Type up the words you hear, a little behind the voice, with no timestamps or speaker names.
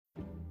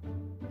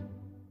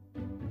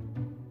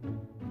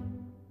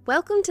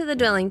Welcome to The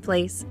Dwelling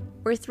Place,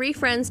 where three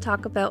friends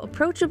talk about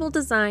approachable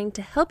design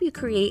to help you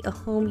create a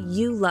home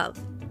you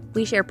love.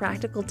 We share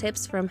practical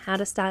tips from how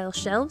to style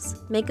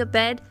shelves, make a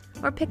bed,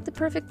 or pick the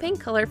perfect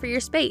paint color for your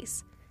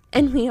space.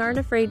 And we aren't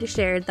afraid to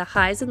share the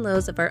highs and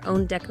lows of our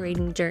own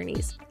decorating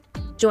journeys.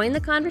 Join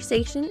the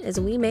conversation as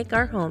we make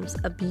our homes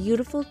a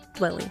beautiful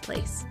dwelling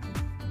place.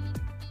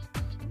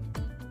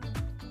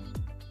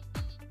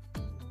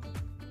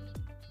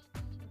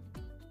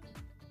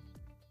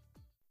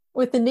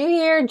 With the new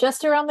year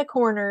just around the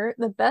corner,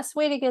 the best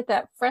way to get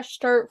that fresh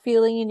start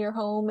feeling in your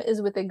home is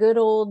with a good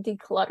old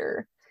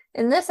declutter.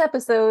 In this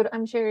episode,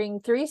 I'm sharing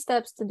 3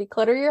 steps to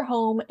declutter your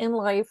home and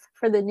life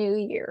for the new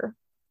year.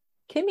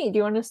 Kimmy, do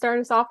you want to start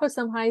us off with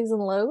some highs and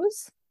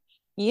lows?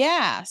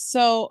 Yeah.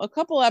 So a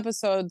couple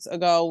episodes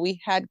ago, we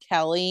had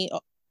Kelly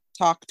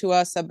talk to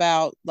us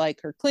about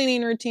like her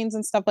cleaning routines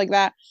and stuff like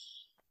that.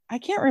 I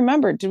can't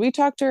remember. Did we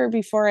talk to her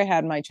before I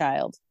had my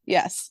child?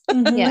 Yes.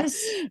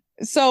 Yes.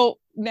 So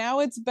now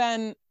it's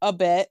been a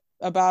bit,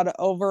 about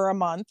over a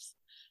month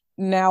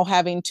now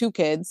having 2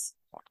 kids.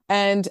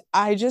 And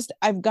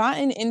I've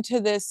gotten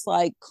into this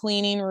like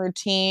cleaning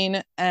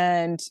routine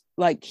and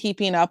like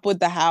keeping up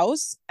with the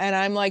house. And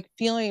I'm like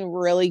feeling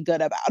really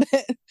good about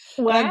it.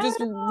 Wow. And I'm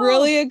just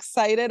really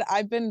excited.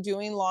 I've been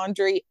doing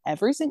laundry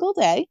every single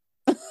day.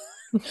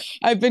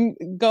 I've been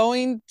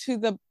going to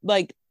the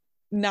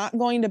not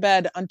going to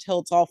bed until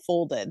it's all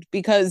folded,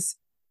 because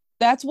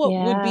that's what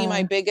would be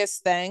my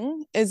biggest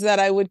thing, is that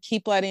I would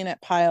keep letting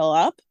it pile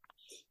up.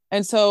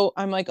 And so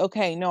I'm like,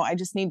 okay, no, I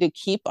just need to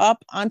keep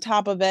up on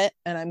top of it.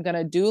 And I'm going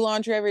to do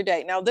laundry every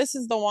day. Now, this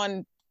is the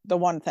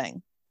one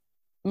thing.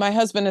 My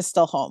husband is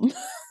still home.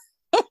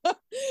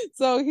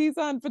 So he's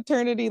on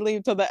paternity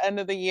leave till the end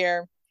of the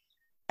year.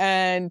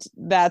 And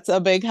that's a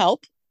big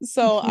help.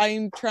 So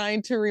I'm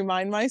trying to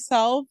remind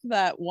myself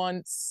that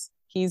once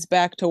he's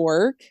back to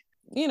work,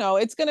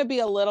 it's going to be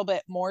a little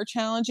bit more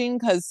challenging,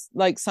 because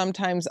like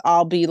sometimes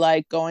I'll be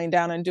like going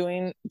down and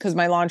doing, because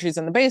my laundry's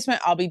in the basement,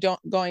 I'll be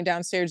going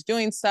downstairs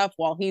doing stuff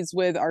while he's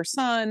with our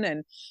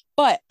son.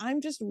 But I'm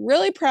just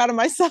really proud of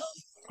myself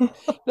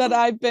that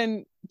I've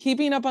been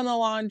keeping up on the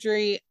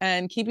laundry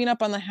and keeping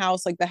up on the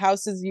house. Like the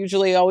house is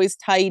usually always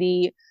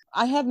tidy.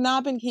 I have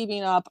not been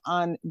keeping up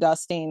on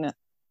dusting.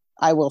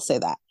 I will say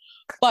that.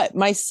 But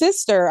my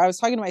sister, I was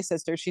talking to my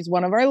sister. She's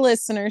one of our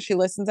listeners. She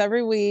listens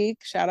every week.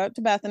 Shout out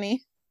to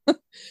Bethany.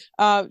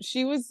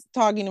 She was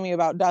talking to me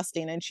about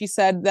dusting, and she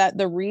said that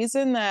the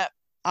reason that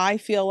I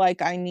feel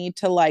like I need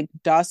to like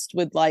dust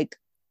with like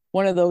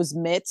one of those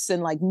mitts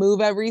and like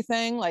move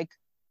everything, like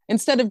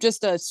instead of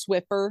just a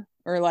Swiffer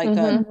or like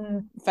a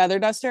feather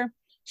duster,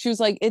 she was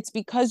like, it's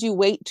because you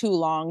wait too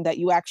long that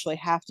you actually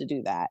have to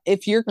do that.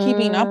 If you're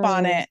keeping up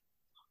on it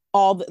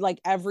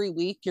like every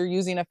week you're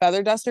using a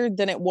feather duster,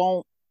 then it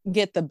won't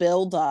get the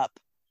build up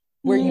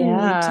where you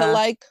need to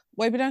like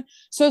wipe it down.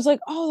 So it's like,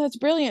 oh, that's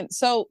brilliant.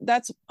 So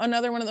that's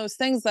another one of those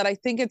things that I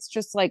think it's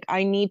just like,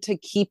 I need to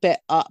keep it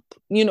up,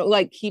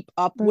 like keep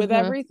up with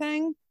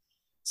everything.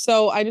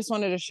 So I just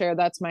wanted to share,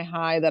 that's my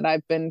high, that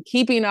I've been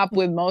keeping up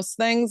with most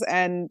things,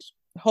 and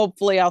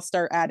hopefully I'll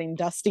start adding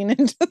dusting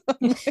into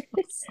them.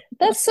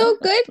 That's so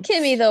good,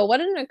 Kimmy, though. What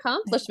an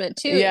accomplishment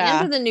too.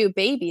 And with a new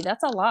baby,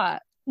 that's a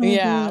lot.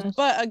 Yeah.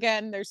 But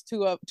again, there's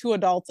two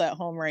adults at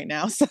home right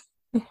now. So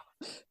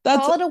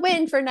that's call it a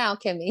win for now,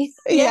 Kimmy.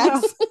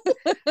 Yes.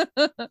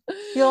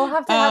 You'll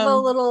have to have a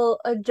little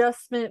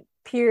adjustment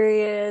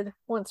period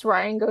once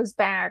Ryan goes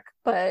back,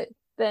 but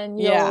then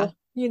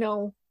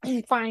you'll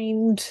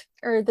find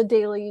the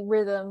daily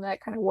rhythm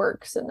that kind of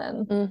works, and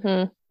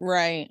then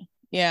right.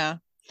 Yeah.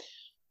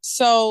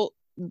 So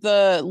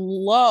the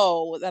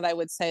low that I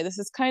would say, this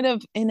is kind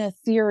of an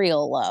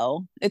ethereal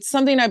low. It's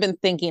something I've been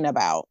thinking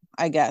about,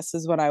 I guess,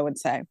 is what I would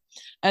say.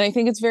 And I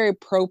think it's very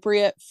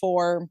appropriate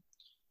for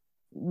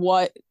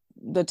what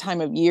the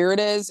time of year it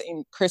is.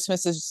 And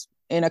Christmas is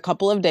in a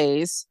couple of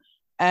days,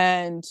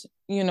 and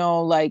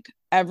like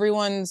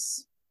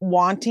everyone's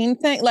wanting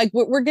things, like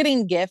we're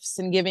getting gifts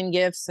and giving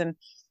gifts, and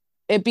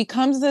it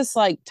becomes this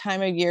like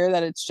time of year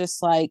that it's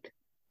just like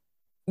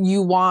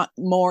you want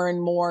more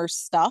and more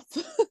stuff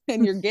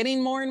and you're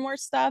getting more and more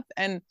stuff.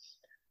 And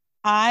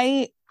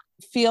I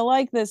feel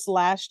like this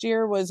last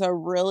year was a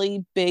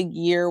really big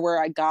year where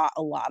I got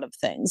a lot of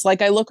things.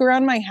 Like I look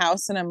around my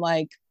house and I'm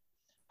like,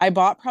 I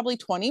bought probably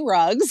 20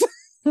 rugs.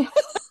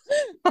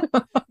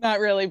 Not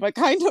really, but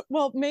kind of,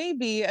 well,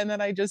 maybe. And then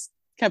I just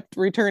kept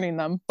returning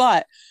them.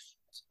 But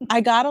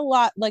I got a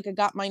lot, like I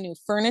got my new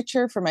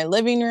furniture for my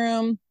living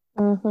room.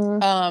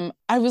 I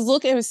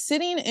was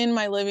sitting in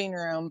my living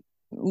room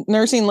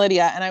nursing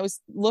Lydia, and I was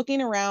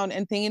looking around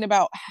and thinking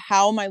about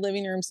how my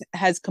living room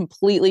has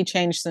completely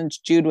changed since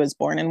Jude was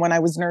born and when I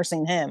was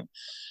nursing him.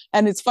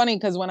 And it's funny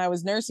because when I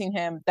was nursing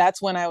him,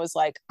 that's when I was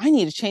like, I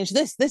need to change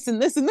this, this,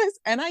 and this, and this.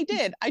 And I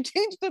did. I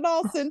changed it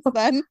all since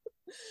then.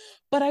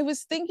 But I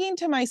was thinking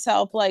to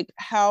myself, like,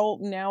 how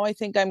now I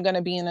think I'm going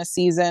to be in a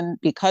season,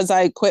 because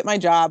I quit my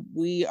job.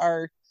 We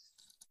are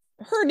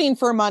hurting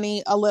for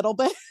money a little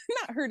bit,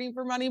 not hurting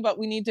for money, but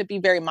we need to be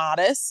very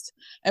modest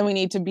and we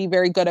need to be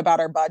very good about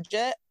our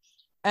budget.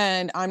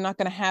 and I'm not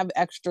going to have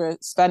extra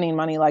spending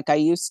money like I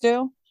used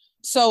to.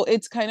 So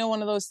it's kind of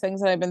one of those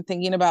things that I've been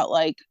thinking about,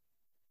 like,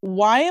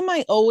 why am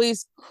I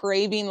always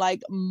craving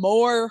like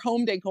more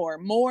home decor,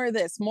 more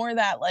this, more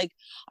that? Like,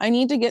 I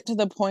need to get to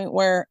the point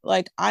where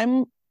like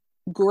I'm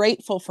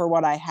grateful for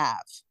what I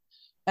have.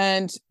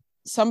 And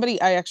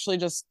I actually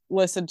just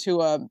listened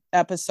to a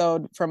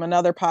episode from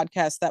another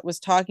podcast that was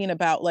talking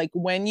about like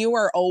when you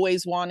are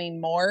always wanting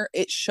more,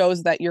 it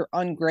shows that you're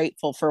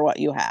ungrateful for what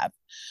you have.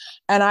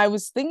 And I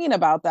was thinking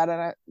about that,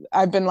 and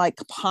I've been like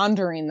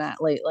pondering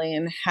that lately,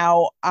 and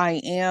how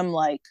I am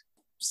like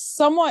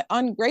somewhat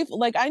ungrateful.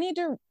 Like, I need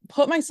to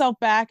put myself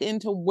back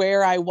into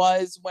where I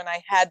was when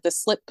I had the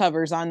slip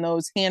covers on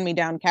those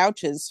hand-me-down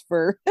couches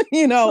for,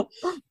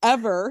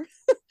 ever.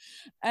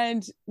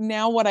 And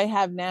now what I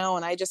have now,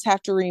 and I just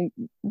have to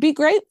be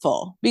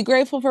grateful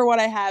for what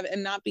I have,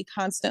 and not be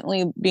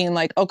constantly being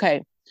like,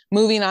 okay,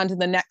 moving on to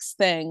the next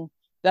thing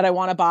that I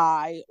want to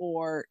buy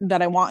or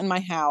that I want in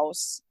my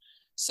house.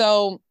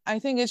 So I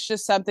think it's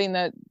just something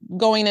that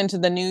going into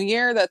the new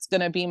year, that's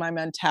going to be my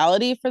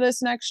mentality for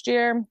this next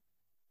year.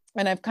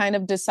 And I've kind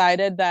of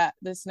decided that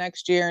this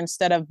next year,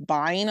 instead of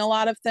buying a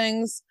lot of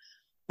things,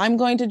 I'm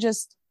going to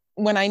just,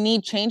 when I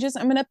need changes,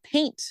 I'm going to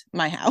paint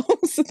my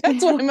house.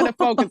 That's what I'm going to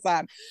focus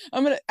on.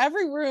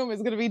 Every room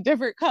is going to be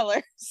different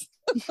colors.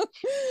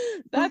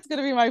 That's going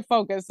to be my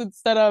focus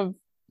instead of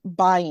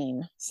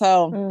buying.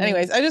 So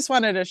anyways, I just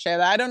wanted to share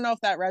that. I don't know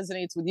if that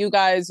resonates with you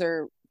guys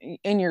or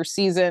in your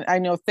season. I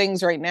know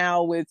things right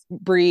now with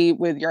Bree,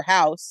 with your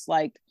house,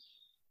 like,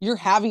 you're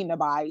having to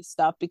buy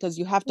stuff because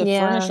you have to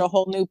furnish a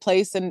whole new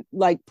place and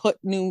like put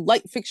new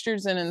light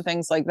fixtures in and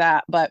things like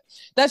that. But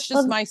that's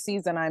just my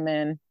season I'm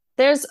in.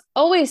 There's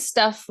always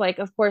stuff like,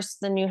 of course,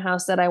 the new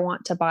house that I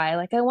want to buy.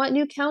 Like, I want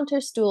new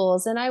counter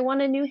stools, and I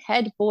want a new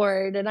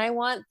headboard, and I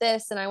want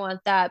this and I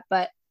want that.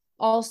 But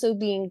also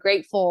being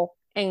grateful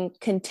and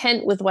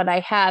content with what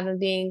I have, and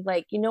being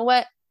like, you know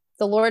what?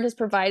 The Lord has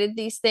provided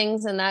these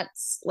things, and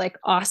that's like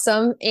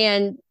awesome.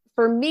 And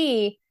for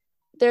me,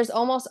 there's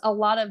almost a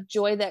lot of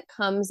joy that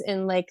comes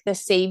in like the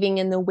saving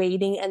and the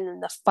waiting and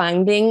then the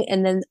finding,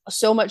 and then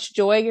so much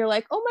joy. You're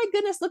like, oh my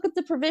goodness, look at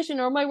the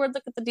provision, or oh my word,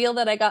 look at the deal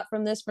that I got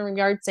from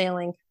yard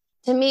sailing.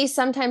 To me,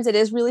 sometimes it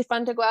is really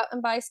fun to go out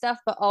and buy stuff,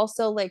 but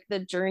also like the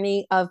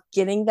journey of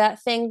getting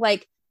that thing.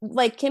 Like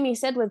Kimmy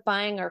said, with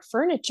buying our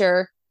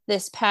furniture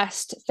this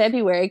past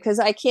February, because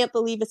I can't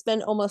believe it's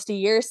been almost a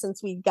year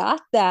since we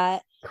got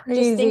that.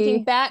 Crazy. Just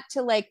thinking back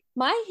to like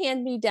my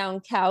hand-me-down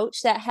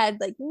couch that had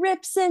like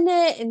rips in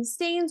it and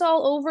stains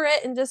all over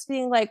it, and just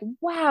being like,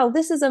 wow,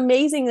 this is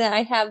amazing that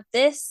I have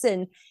this.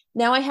 And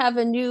now I have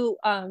a new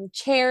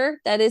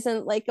chair that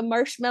isn't like a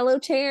marshmallow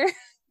chair.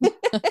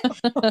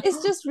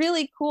 It's just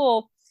really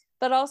cool.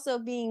 But also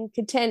being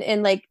content,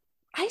 and like,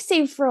 I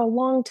saved for a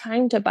long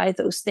time to buy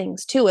those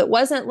things too. It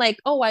wasn't like,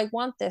 oh, I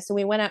want this, and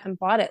we went out and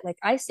bought it. Like,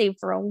 I saved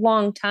for a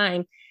long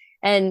time,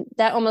 and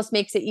that almost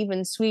makes it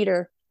even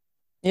sweeter.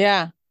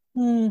 Yeah.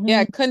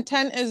 Yeah.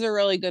 Content is a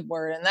really good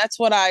word. And that's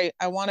what I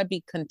want to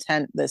be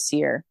content this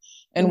year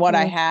in what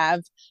I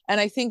have. And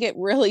I think it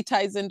really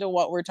ties into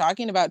what we're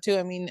talking about too.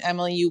 I mean,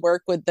 Emily, you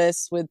work with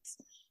this, with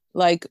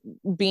like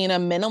being a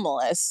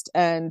minimalist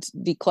and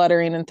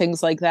decluttering and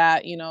things like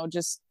that,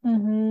 just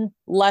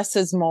less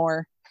is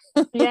more.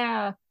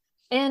 Yeah.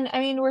 And I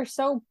mean, we're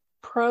so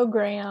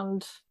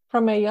programmed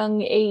from a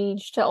young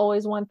age to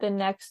always want the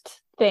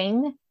next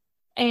thing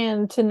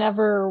and to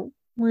never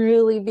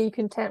really be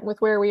content with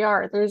where we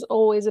are. There's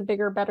always a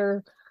bigger,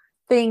 better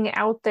thing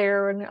out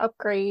there, and an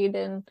upgrade.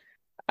 And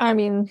I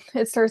mean,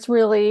 it starts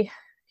really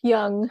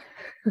young.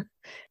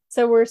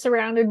 So we're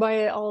surrounded by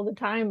it all the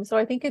time. So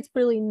I think it's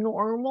really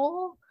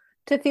normal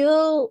to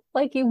feel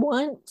like you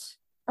want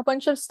a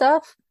bunch of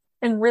stuff,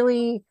 and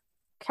really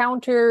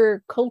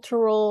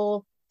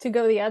counter-cultural to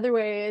go the other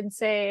way and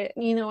say,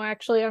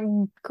 actually,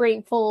 I'm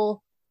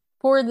grateful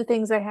for the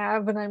things I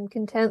have, and I'm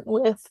content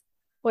with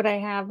what I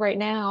have right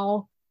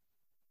now.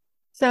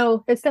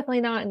 So it's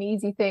definitely not an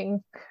easy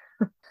thing.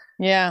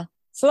 Yeah.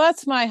 So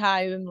that's my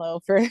high and low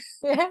for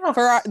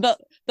the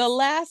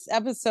last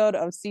episode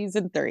of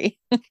season 3.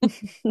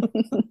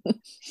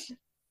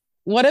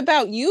 What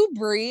about you,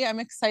 Bree? I'm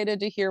excited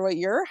to hear what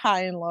your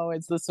high and low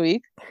is this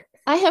week.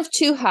 I have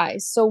 2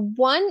 highs. So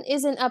one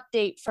is an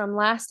update from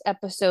last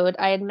episode.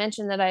 I had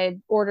mentioned that I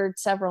had ordered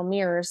several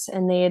mirrors,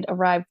 and they had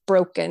arrived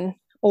broken,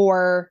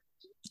 or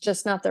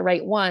just not the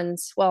right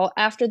ones. Well,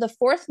 after the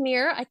 4th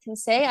mirror, I can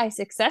say I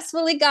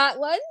successfully got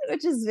one,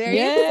 which is very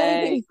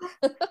exciting.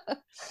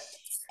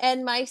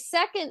 And my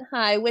second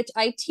high, which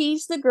I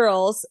teased the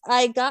girls,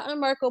 I got on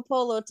Marco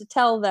Polo to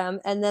tell them,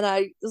 and then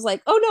I was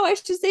like, oh no, I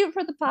should save it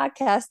for the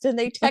podcast. And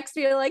they text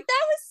me like,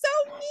 that was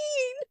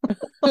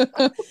so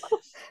mean.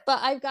 But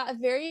I've got a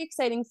very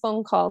exciting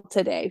phone call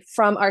today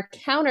from our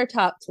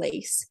countertop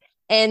place,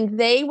 and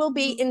they will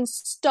be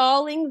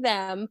installing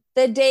them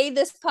the day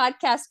this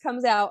podcast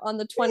comes out on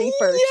the 21st.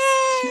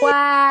 Yay!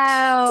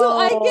 Wow. So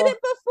I get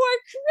it before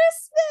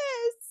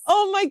Christmas.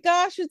 Oh my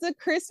gosh, it's a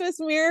Christmas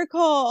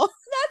miracle.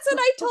 That's what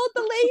I told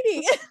the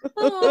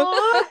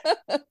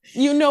lady.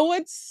 You know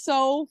what's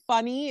so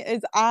funny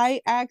is I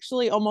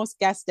actually almost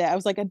guessed it. I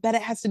was like, I bet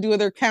it has to do with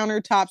her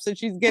countertops, so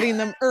she's getting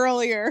them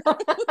earlier.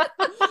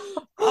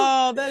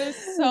 Oh, that is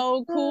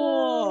so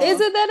cool.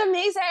 Isn't that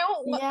amazing? I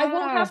won't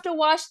Yeah. have to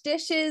wash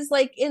dishes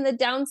like in the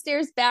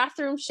downstairs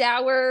bathroom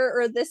shower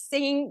or the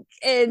sink.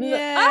 And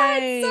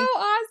it's so Yay.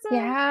 awesome.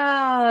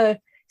 Yeah.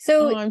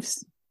 So Oh, I'm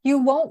you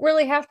won't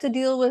really have to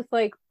deal with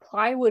like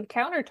plywood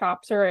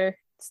countertops or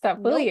stuff,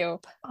 will Nope. you?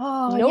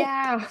 Oh, Nope.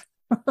 yeah.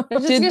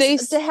 Did they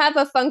To have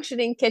a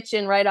functioning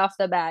kitchen right off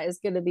the bat is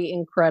going to be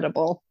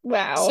incredible.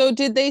 Wow. So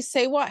did they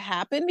say what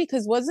happened?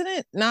 Because wasn't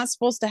it not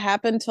supposed to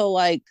happen till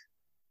like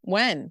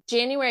when?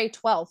 January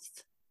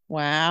 12th.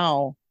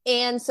 Wow.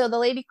 And so the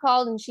lady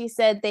called and she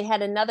said they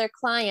had another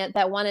client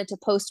that wanted to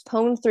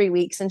postpone 3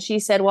 weeks. And she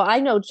said, well, I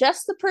know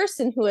just the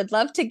person who would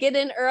love to get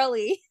in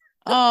early.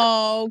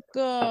 Oh,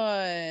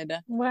 good.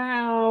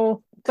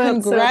 Wow. That's so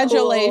cool.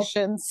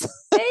 Congratulations.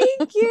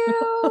 Thank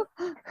you.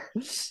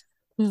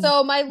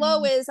 So my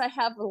low is I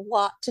have a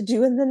lot to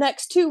do in the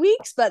next 2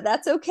 weeks, but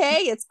that's okay.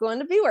 It's going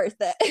to be worth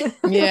it.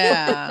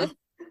 Yeah.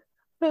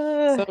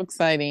 So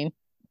exciting.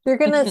 You're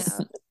gonna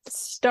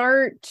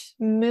start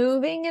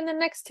moving in the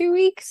next 2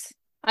 weeks?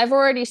 I've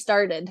already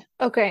started.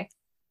 Okay.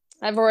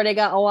 I've already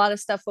got a lot of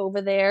stuff over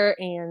there.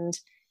 And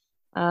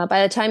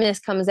by the time this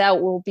comes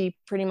out, we'll be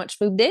pretty much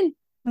moved in.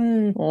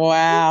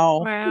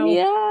 Wow. Wow.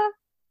 Yeah.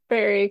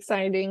 Very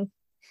exciting.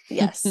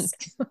 Yes.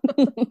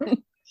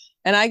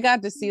 And I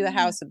got to see the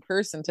house in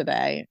person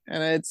today,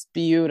 and it's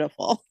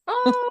beautiful.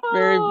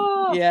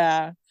 Oh,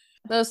 Yeah.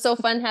 That was so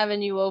fun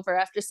having you over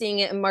after seeing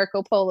it in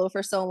Marco Polo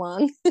for so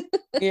long.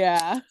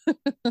 Yeah.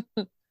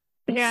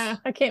 yeah.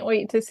 I can't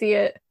wait to see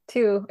it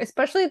too,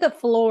 especially the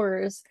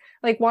floors.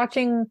 Like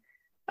watching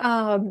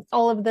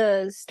all of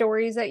the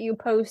stories that you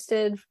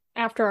posted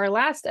after our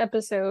last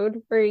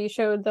episode, where you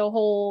showed the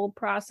whole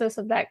process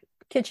of that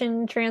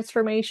kitchen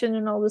transformation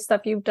and all the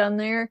stuff you've done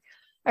there.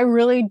 I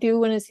really do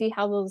want to see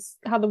how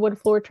the wood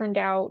floor turned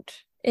out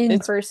in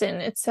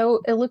person. It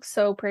looks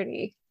so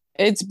pretty.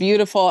 It's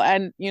beautiful.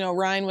 And,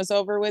 Ryan was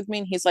over with me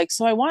and he's like,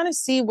 so I want to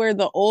see where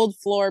the old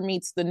floor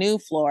meets the new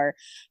floor.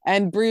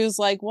 And Bru's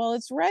like, well,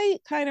 it's right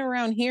kind of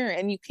around here.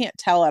 And you can't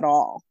tell at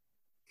all.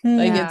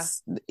 Like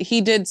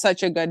he did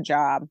such a good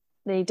job.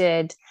 They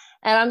did.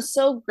 And I'm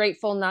so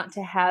grateful not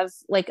to have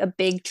like a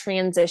big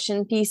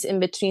transition piece in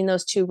between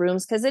those two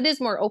rooms, because it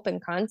is more open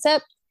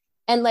concept.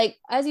 And like,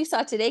 as you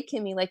saw today,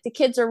 Kimmy, like the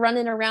kids are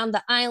running around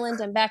the island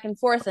and back and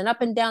forth and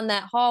up and down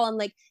that hall. I'm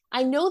like,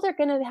 I know they're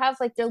going to have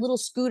like their little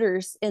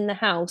scooters in the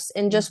house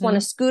and just want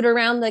to scoot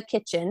around the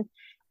kitchen.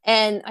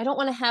 And I don't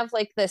want to have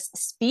like this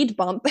speed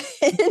bump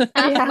in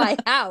my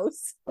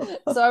house.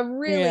 So I'm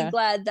really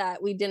glad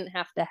that we didn't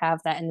have to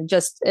have that. And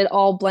it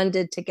all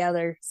blended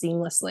together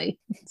seamlessly.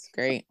 It's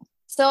great.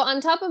 So on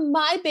top of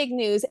my big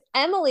news,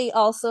 Emily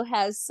also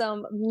has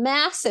some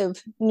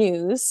massive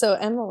news. So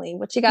Emily,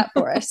 what you got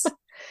for us?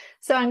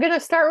 So I'm going to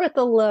start with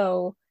the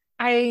low.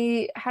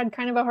 I had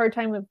kind of a hard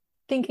time of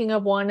thinking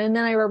of one. And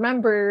then I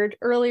remembered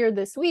earlier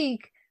this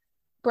week,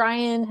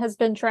 Brian has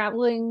been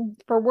traveling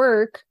for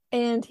work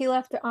and he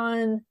left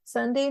on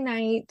Sunday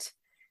night.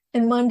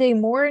 And Monday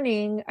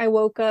morning, I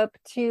woke up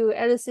to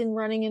Edison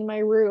running in my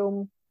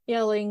room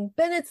yelling,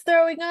 Bennett's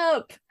throwing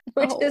up,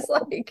 which is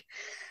like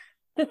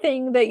the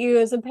thing that you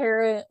as a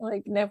parent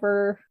like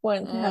never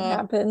want to have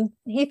happen.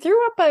 He threw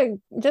up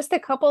just a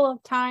couple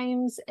of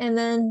times and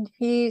then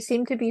he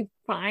seemed to be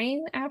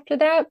fine after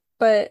that,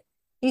 but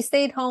he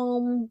stayed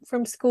home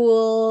from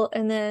school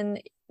and then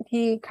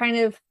he kind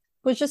of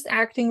was just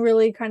acting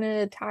really kind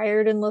of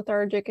tired and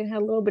lethargic and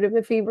had a little bit of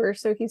a fever,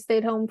 so he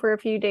stayed home for a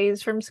few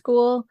days from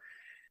school.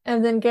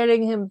 And then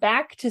getting him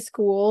back to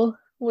school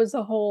was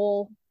a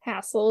whole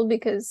hassle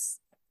because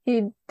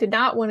he did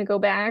not want to go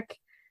back.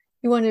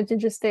 He wanted to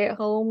just stay at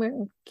home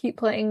and keep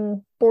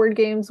playing board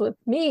games with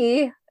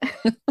me.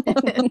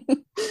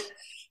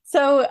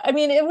 So, I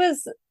mean, it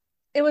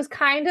was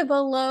kind of a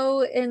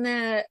low in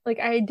that like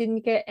I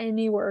didn't get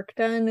any work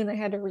done and I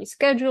had to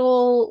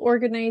reschedule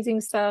organizing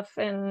stuff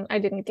and I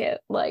didn't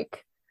get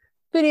like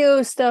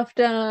video stuff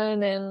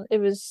done and it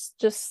was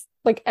just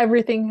like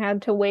everything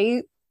had to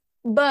wait.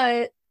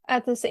 But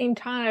at the same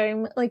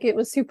time, like it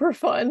was super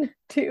fun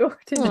to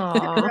just sit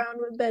around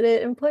with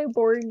Bennett and play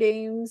board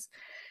games.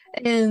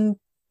 And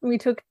we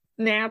took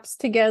naps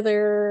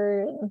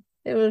together. And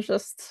it was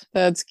just...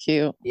 That's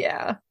cute.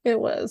 Yeah, it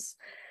was.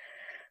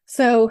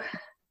 So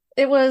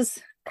it was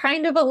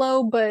kind of a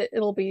low, but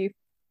it'll be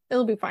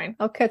fine.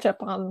 I'll catch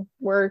up on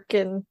work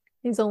and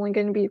he's only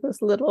going to be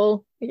this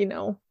little,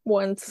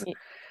 once.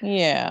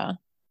 Yeah.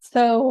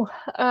 So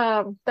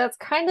that's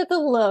kind of the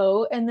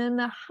low. And then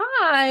the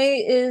high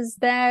is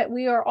that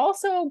we are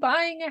also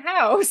buying a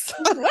house.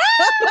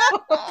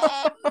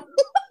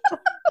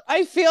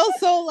 I feel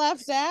so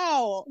left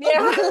out.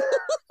 Yeah.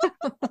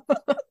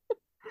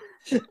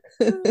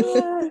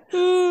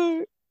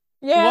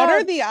 Yeah. What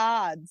are the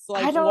odds?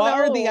 Like, I don't what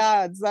are know. the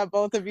odds that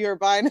both of you are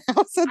buying a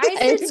house at the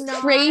It's same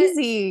time?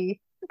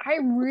 crazy. I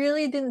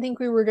really didn't think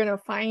we were going to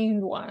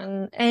find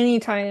one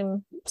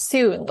anytime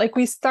soon. Like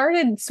we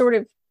started sort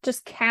of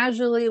just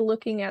casually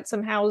looking at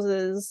some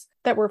houses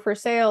that were for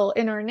sale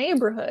in our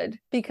neighborhood,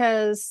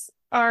 because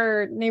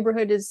our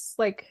neighborhood is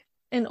like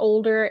an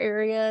older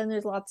area and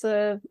there's lots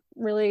of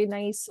really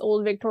nice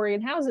old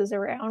Victorian houses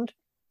around,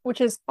 which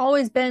has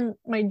always been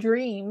my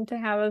dream to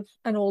have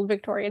an old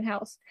Victorian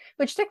house,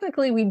 which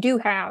technically we do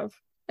have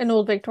an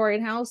old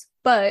Victorian house,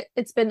 but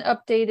it's been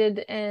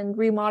updated and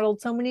remodeled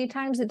so many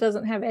times it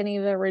doesn't have any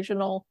of the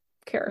original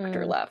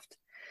character left.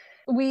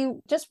 We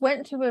just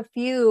went to a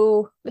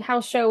few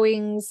house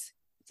showings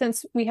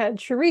since we had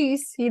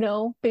Charisse, you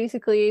know,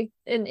 basically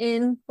an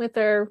in with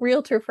our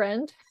realtor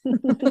friend.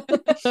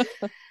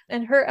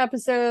 And her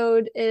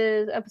episode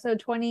is episode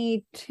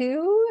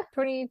 22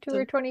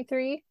 or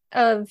 23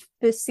 of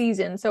this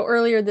season. So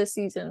earlier this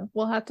season.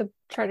 We'll have to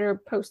try to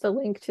post a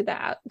link to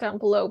that down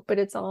below, but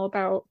it's all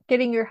about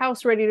getting your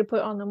house ready to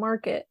put on the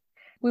market.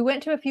 We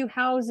went to a few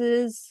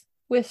houses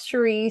with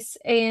Charisse,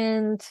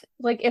 and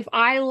like if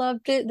I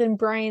loved it, then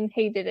Brian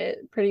hated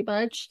it pretty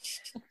much.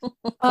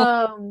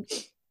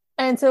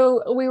 And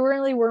so we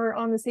really weren't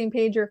on the same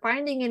page or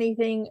finding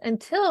anything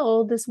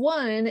until this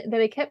one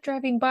that I kept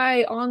driving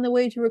by on the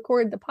way to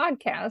record the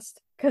podcast,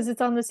 because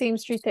it's on the same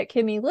street that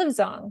Kimmy lives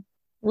on.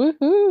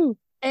 Woohoo!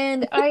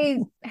 And I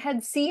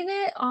had seen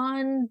it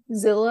on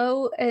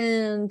Zillow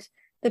and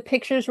the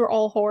pictures were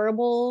all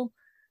horrible.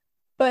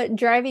 But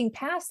driving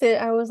past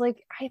it, I was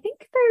like, I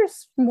think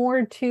there's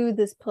more to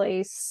this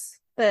place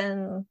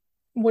than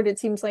what it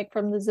seems like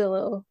from the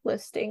Zillow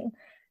listing.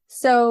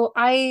 So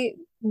I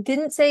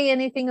didn't say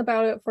anything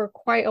about it for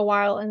quite a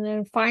while. And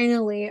then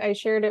finally I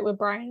shared it with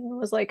Brian and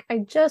was like, I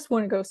just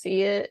want to go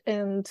see it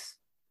and,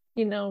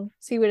 you know,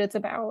 see what it's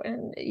about.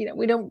 And, you know,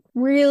 we don't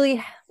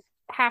really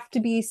have to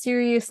be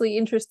seriously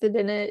interested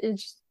in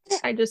it.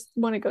 I just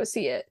want to go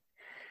see it.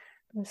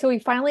 So we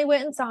finally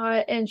went and saw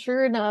it, and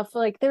sure enough,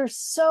 like there's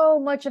so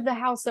much of the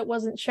house that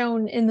wasn't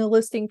shown in the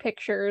listing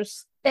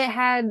pictures. It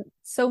had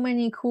so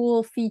many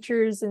cool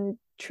features and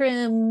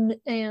trim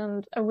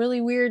and a really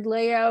weird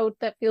layout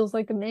that feels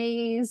like a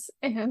maze,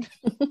 and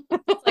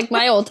like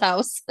my old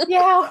house.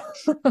 Yeah.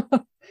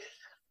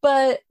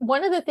 But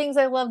one of the things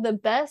I love the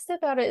best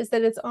about it is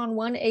that it's on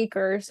 1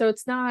 acre, so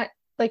it's not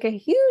like a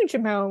huge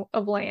amount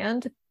of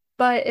land,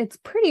 but it's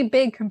pretty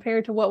big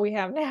compared to what we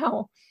have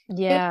now.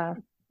 Yeah.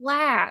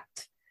 Flat.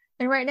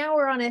 And right now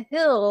we're on a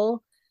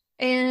hill,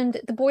 and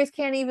the boys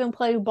can't even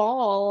play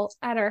ball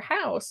at our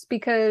house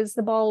because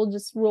the ball will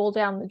just roll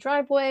down the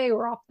driveway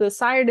or off the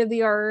side of the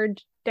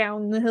yard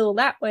down the hill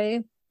that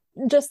way.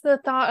 Just the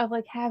thought of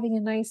like having a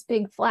nice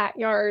big flat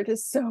yard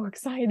is so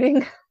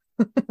exciting.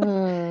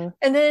 And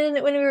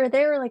then when we were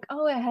there, we're like,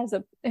 oh,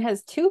 it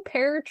has 2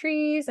 pear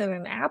trees and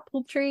an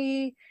apple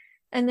tree.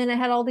 And then it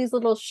had all these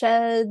little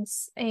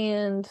sheds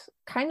and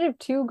kind of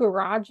 2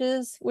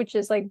 garages, which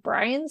is like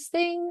Brian's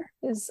thing.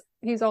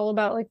 He's all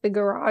about like the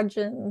garage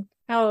and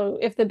how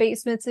if the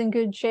basement's in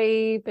good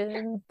shape,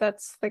 and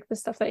that's like the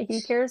stuff that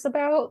he cares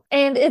about.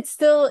 And it's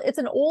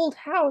an old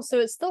house, so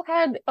it still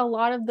had a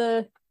lot of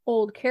the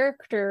old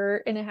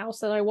character in a house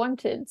that I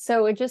wanted.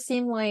 So it just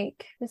seemed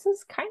like this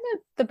is kind of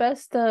the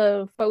best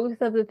of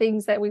both of the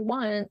things that we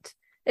want.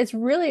 It's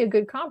really a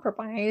good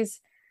compromise.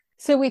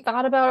 So we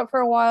thought about it for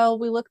a while.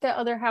 We looked at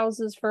other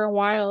houses for a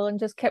while and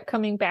just kept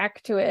coming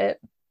back to it.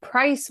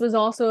 Price was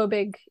also a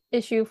big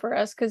issue for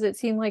us because it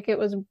seemed like it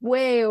was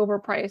way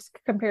overpriced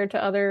compared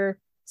to other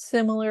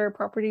similar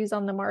properties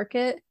on the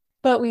market.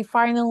 But we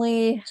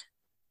finally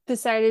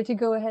decided to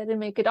go ahead and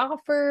make an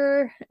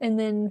offer. And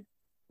then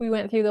we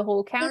went through the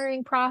whole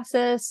countering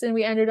process and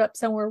we ended up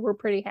somewhere we're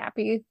pretty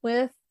happy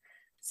with.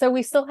 So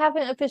we still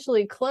haven't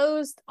officially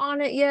closed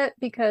on it yet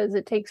because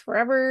it takes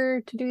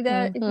forever to do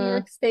that in New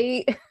York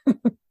State.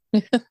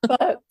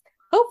 But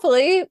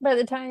hopefully by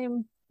the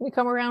time we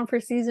come around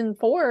for season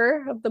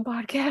 4 of the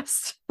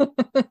podcast,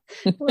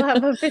 we'll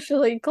have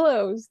officially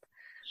closed.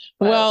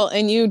 Well,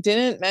 and you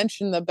didn't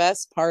mention the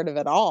best part of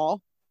it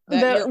all.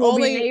 That you're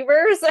only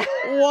neighbors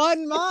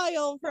 1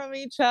 mile from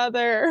each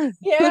other.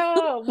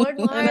 Yeah, 1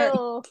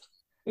 mile.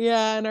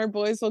 And our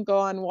boys will go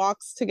on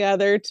walks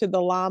together to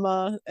the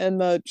llama and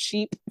the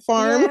sheep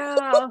farm.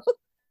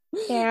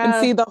 And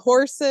see the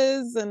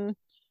horses and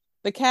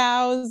the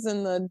cows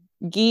and the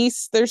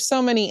geese. There's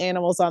so many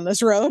animals on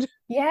this road.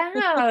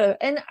 Yeah.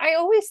 And I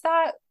always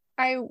thought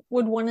I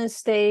would want to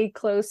stay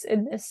close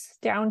in this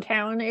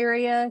downtown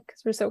area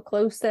because we're so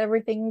close to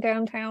everything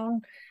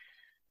downtown.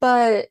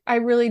 But I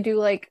really do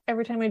like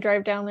every time I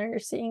drive down there,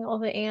 seeing all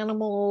the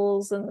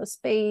animals and the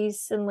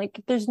space, and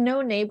like there's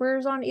no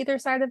neighbors on either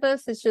side of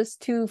us. It's just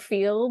 2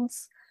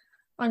 fields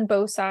on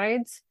both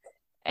sides.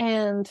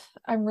 And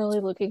I'm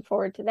really looking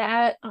forward to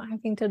that. Not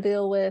having to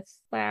deal with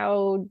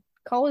loud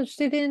college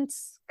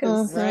students.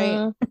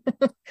 Right.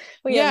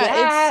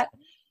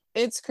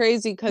 It's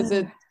crazy because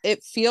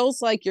it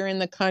feels like you're in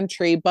the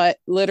country, but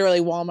literally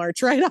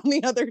Walmart's right on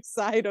the other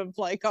side of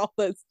like all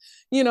this,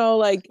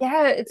 like.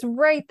 Yeah, it's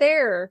right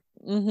there.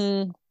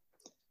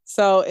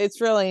 So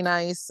it's really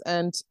nice.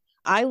 And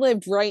I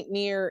lived right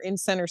near in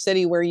Center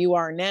City where you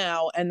are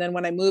now. And then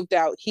when I moved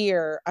out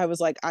here, I was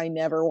like, I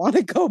never want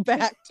to go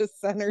back to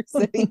Center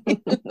City.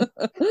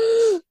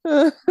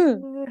 Well,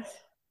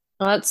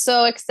 that's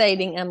so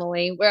exciting,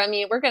 Emily. We're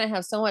going to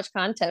have so much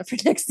content for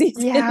next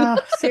season. Yeah,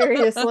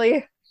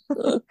 seriously.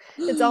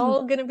 It's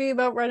all going to be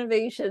about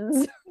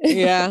renovations.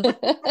 Yeah.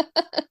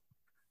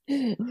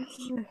 Well,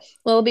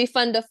 it'll be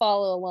fun to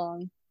follow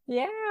along.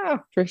 Yeah.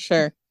 For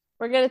sure.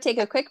 We're going to take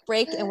a quick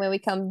break, and when we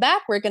come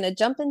back, we're going to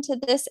jump into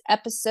this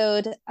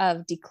episode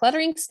of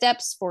Decluttering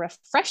Steps for a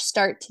Fresh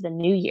Start to the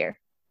New Year.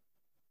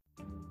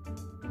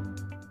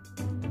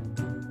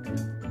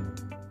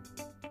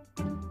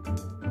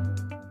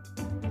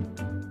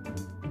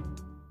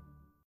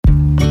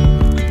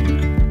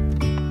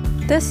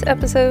 This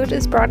episode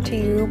is brought to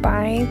you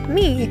by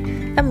me,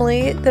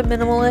 Emily, the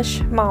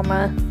Minimalish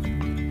Mama.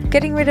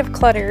 Getting rid of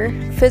clutter,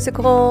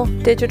 physical,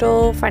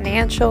 digital,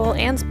 financial,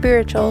 and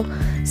spiritual,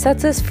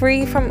 sets us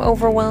free from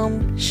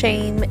overwhelm,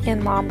 shame,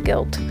 and mom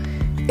guilt.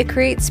 It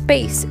creates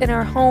space in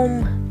our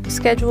home,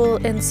 schedule,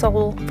 and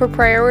soul for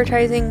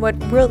prioritizing what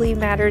really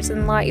matters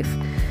in life.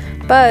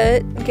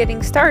 But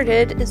getting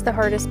started is the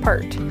hardest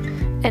part.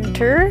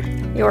 Enter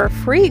your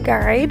free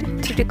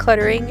guide to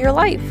decluttering your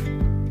life.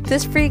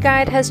 This free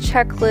guide has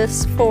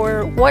checklists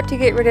for what to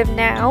get rid of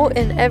now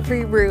in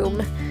every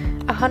room,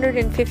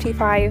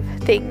 155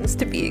 things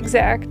to be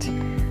exact,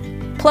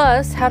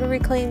 plus how to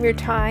reclaim your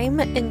time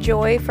and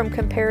joy from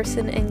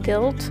comparison and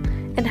guilt,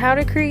 and how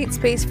to create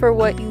space for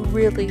what you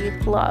really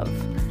love.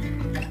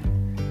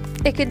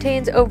 It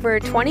contains over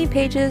 20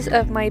 pages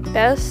of my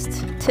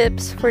best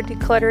tips for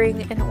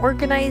decluttering and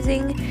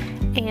organizing,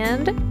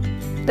 and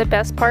the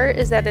best part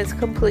is that it's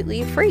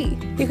completely free.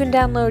 You can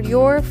download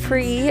your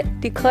free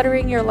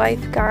Decluttering Your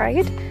Life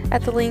guide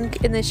at the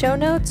link in the show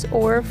notes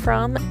or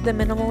from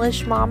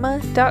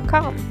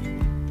theminimalishmama.com.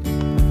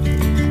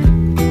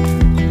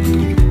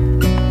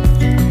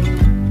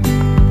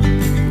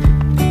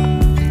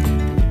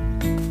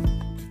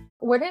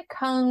 When it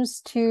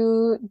comes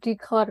to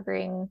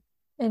decluttering,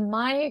 in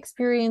my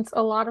experience,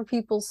 a lot of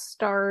people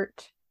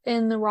start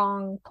in the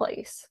wrong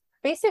place.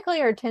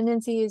 Basically, our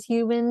tendency as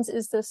humans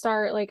is to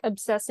start like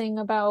obsessing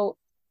about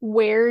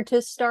where to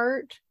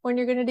start when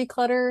you're going to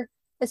declutter,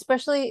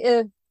 especially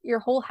if your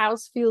whole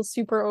house feels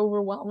super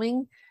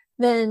overwhelming.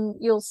 Then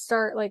you'll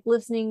start like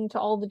listening to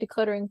all the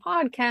decluttering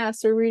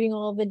podcasts or reading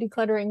all the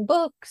decluttering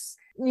books,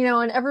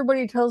 and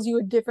everybody tells you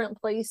a different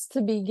place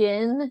to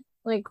begin.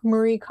 Like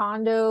Marie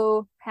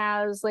Kondo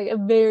has like a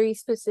very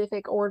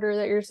specific order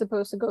that you're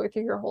supposed to go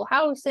through your whole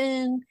house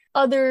in.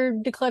 Other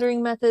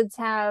decluttering methods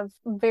have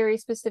very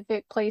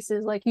specific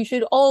places, like you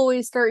should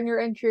always start in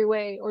your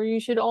entryway or you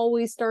should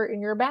always start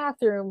in your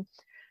bathroom.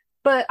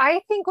 But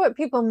I think what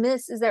people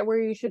miss is that where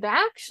you should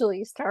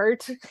actually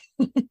start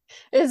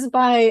is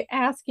by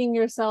asking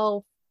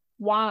yourself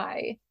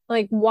why.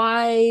 Like,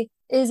 why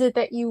is it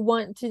that you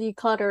want to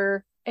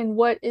declutter, and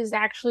what is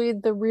actually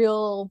the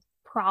real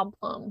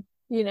problem?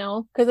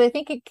 Because I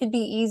think it could be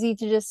easy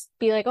to just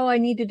be like, oh, I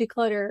need to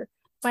declutter.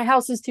 My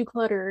house is too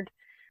cluttered.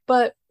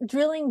 But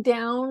drilling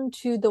down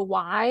to the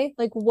why,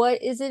 like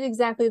what is it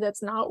exactly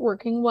that's not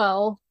working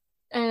well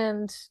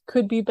and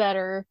could be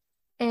better?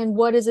 And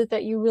what is it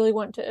that you really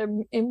want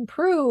to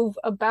improve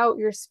about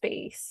your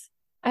space?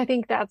 I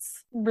think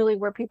that's really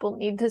where people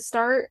need to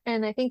start.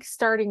 And I think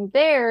starting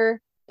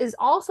there is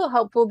also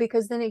helpful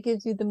because then it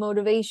gives you the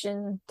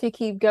motivation to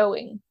keep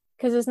going.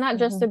 Because it's not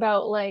just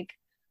about like,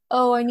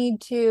 oh, I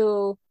need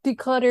to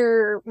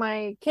declutter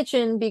my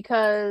kitchen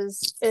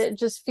because it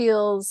just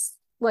feels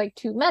like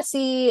too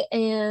messy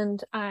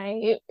and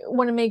I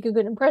want to make a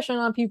good impression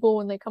on people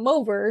when they come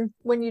over.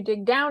 When you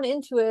dig down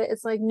into it,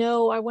 it's like,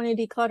 no, I want to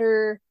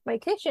declutter my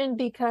kitchen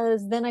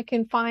because then I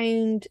can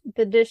find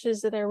the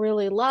dishes that I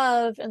really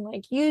love and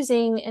like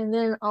using, and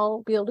then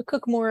I'll be able to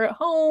cook more at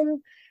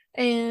home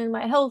and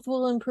my health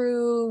will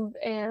improve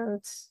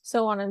and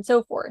so on and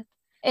so forth.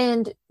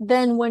 And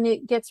then when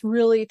it gets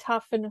really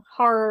tough and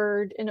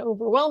hard and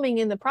overwhelming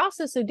in the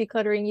process of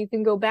decluttering, you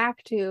can go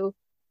back to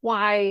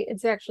why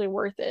it's actually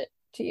worth it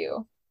to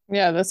you.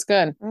 Yeah, that's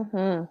good.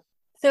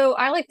 So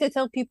I like to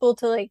tell people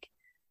to like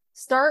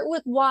start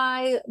with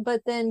why,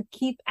 but then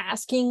keep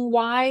asking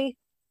why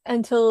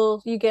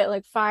until you get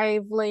like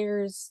 5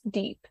 layers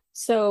deep.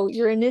 So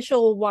your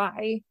initial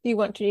why you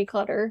want to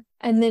declutter,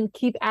 and then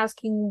keep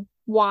asking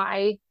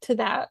why to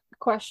that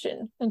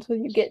question until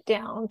you get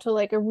down to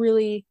like a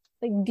really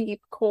like deep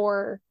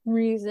core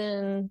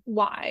reason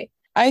why.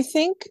 I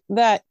think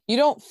that you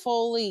don't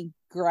fully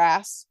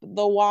grasp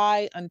the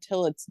why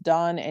until it's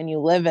done and you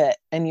live it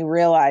and you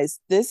realize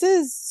this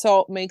is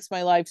so makes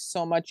my life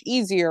so much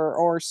easier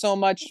or so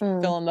much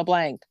fill in the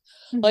blank.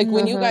 Like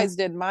when you guys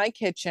did my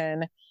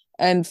kitchen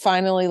and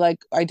finally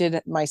like I did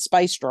my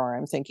spice drawer,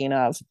 I'm thinking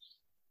of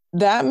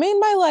that made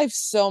my life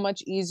so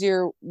much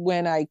easier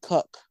when I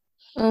cook.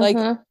 Like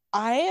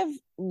I have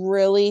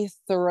really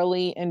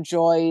thoroughly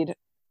enjoyed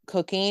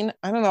cooking.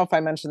 I don't know if I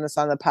mentioned this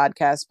on the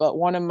podcast, but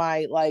one of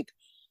my like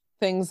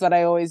things that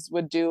I always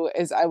would do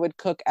is I would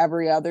cook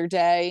every other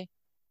day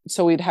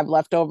so we'd have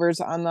leftovers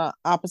on the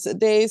opposite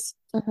days.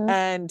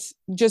 And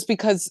just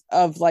because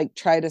of like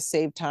try to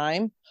save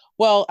time.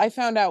 Well, I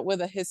found out with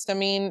a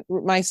histamine,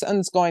 my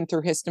son's going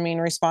through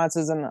histamine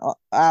responses and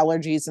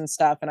allergies and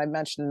stuff. And I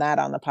mentioned that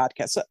on the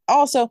podcast. So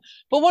also,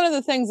 but one of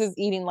the things is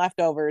eating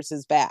leftovers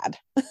is bad.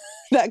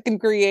 That can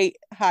create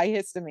high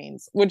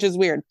histamines, which is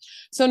weird.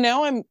 So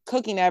now I'm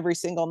cooking every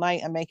single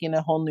night. I'm making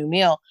a whole new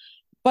meal,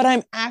 but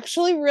I'm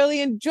actually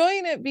really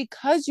enjoying it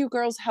because you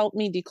girls helped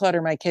me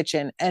declutter my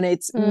kitchen and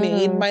it's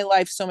made my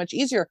life so much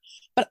easier.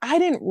 But I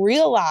didn't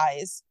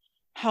realize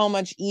how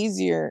much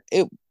easier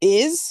it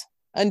is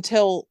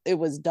until it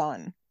was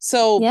done.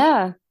 So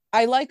Yeah.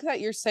 I like that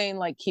you're saying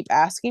like keep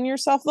asking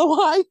yourself the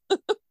why.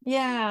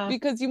 Yeah.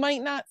 Because you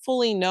might not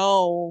fully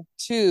know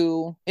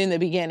too in the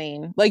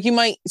beginning. Like you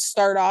might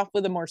start off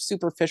with a more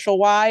superficial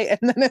why and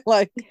then it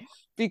like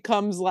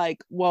becomes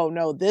like, whoa,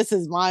 no, this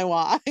is my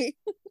why.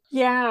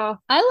 Yeah.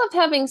 I love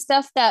having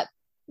stuff that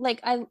like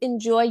I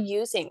enjoy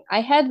using.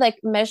 I had like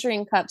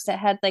measuring cups that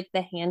had like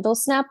the handle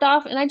snapped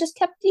off and I just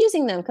kept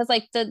using them because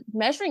like the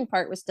measuring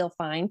part was still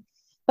fine.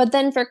 But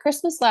then for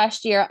Christmas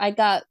last year, I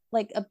got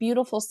like a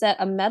beautiful set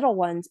of metal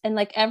ones. And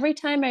like every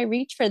time I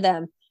reach for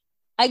them,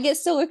 I get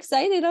so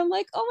excited. I'm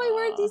like, oh my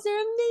word, these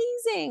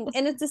are amazing.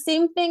 And it's the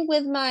same thing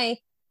with my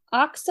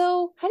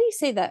OXO. How do you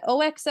say that?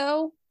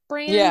 OXO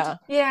brand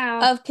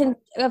Yeah.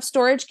 of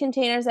storage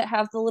containers that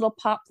have the little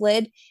pop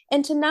lid.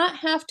 And to not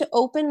have to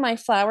open my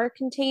flour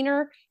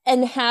container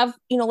and have,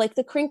 you know, like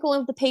the crinkle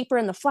of the paper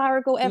and the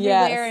flour go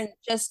everywhere and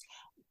just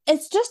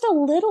it's just a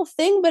little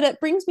thing, but it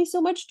brings me so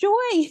much joy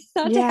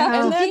not to have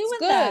And to that's deal with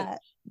good.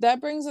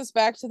 That brings us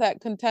back to that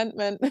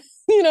contentment.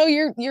 You know,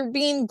 you're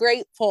being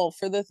grateful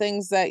for the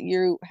things that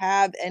you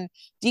have, and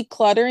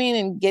decluttering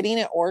and getting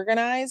it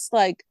organized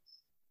like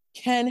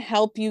can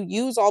help you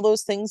use all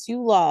those things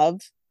you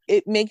love.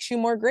 It makes you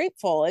more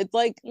grateful. It's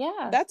like,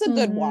 that's a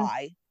good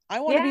why. I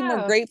want to be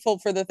more grateful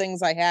for the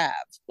things I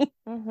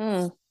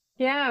have.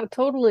 Yeah,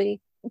 totally.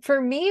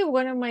 For me,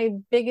 one of my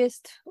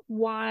biggest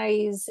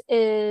whys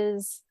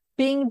is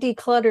being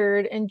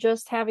decluttered and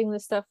just having the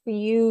stuff we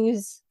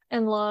use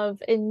and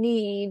love and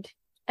need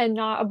and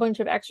not a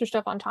bunch of extra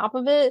stuff on top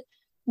of it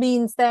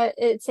means that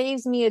it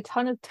saves me a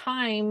ton of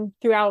time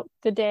throughout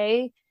the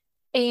day.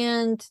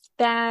 And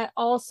that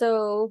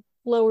also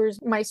lowers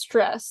my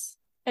stress.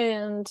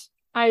 And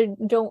I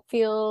don't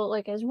feel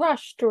like as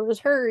rushed or as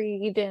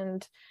hurried.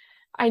 And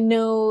I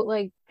know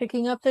like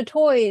picking up the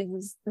toys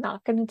is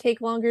not going to take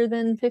longer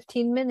than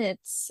 15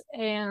 minutes,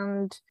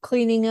 and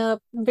cleaning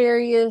up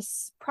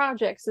various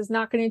projects is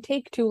not going to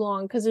take too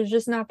long because there's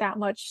just not that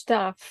much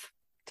stuff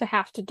to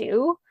have to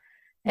do.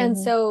 And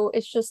so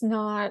it's just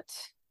not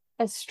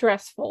as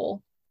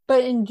stressful.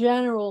 But in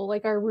general,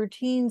 like our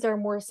routines are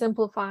more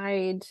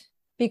simplified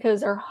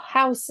because our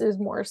house is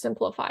more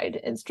simplified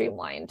and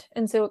streamlined.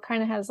 And so it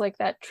kind of has like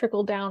that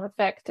trickle down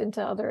effect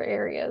into other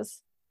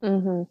areas.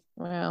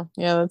 Wow.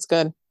 Yeah, that's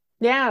good.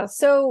 Yeah.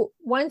 So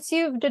once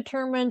you've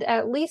determined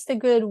at least a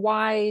good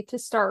why to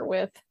start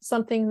with,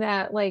 something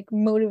that like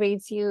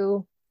motivates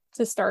you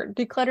to start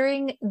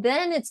decluttering,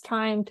 then it's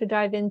time to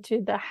dive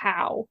into the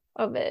how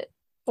of it,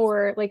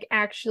 or like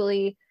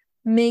actually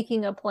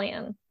making a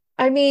plan.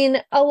 I mean,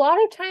 a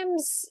lot of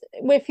times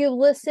if you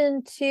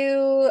listen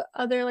to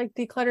other like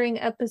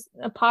decluttering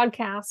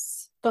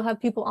podcasts, they'll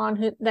have people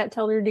on that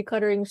tell their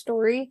decluttering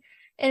story.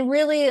 And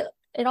really,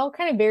 it all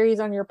kind of varies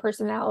on your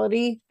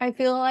personality, I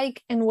feel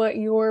like, and what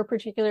your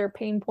particular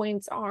pain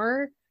points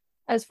are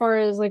as far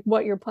as like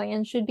what your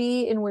plan should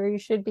be and where you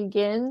should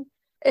begin.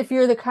 If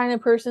you're the kind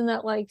of person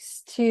that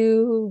likes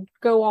to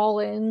go all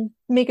in,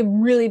 make a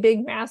really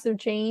big, massive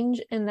change,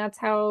 and that's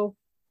how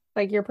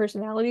like your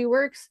personality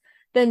works,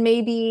 then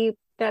maybe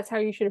that's how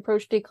you should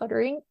approach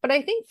decluttering. But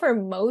I think for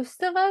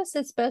most of us,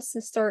 it's best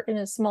to start in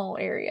a small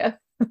area.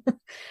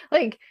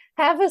 Like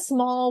have a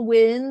small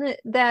win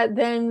that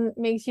then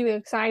makes you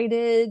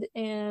excited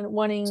and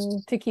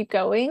wanting to keep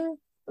going.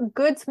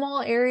 Good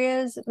small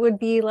areas would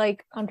be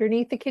like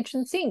underneath the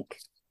kitchen sink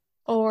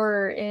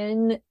or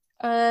in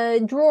a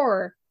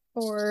drawer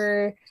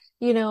or,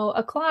 you know,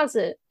 a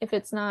closet if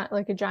it's not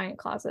like a giant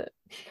closet.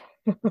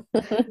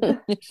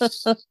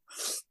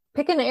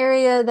 Pick an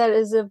area that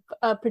is of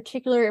a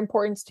particular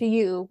importance to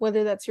you,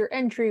 whether that's your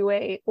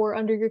entryway or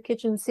under your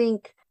kitchen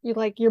sink. You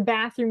like your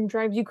bathroom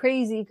drives you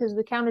crazy because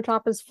the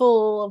countertop is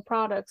full of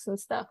products and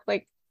stuff.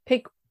 Like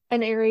pick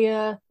an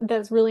area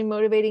that's really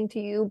motivating to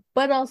you,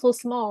 but also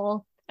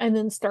small, and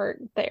then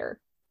start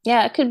there.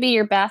 Yeah, it could be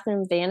your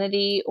bathroom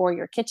vanity or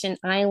your kitchen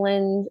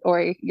island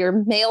or your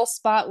mail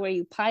spot where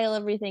you pile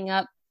everything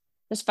up.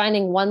 Just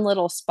finding one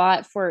little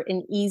spot for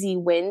an easy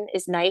win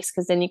is nice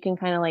because then you can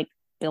kind of like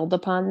build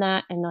upon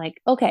that and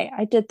like, okay,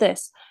 I did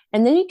this.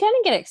 And then you kind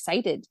of get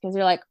excited because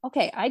you're like,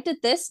 okay, I did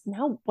this.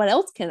 Now what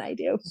else can I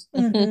do?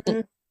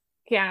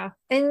 Yeah.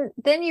 And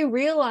then you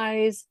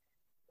realize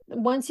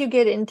once you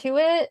get into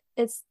it,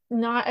 it's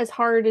not as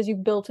hard as you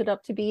built it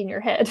up to be in your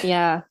head.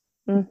 Yeah.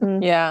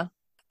 Yeah.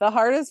 The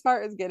hardest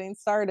part is getting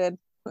started.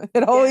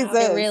 It always Yeah,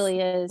 It is. really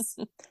is.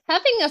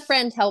 Having a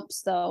friend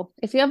helps though.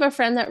 If you have a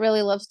friend that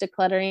really loves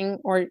decluttering,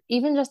 or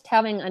even just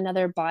having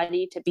another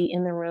body to be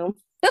in the room,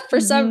 for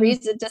some Mhm.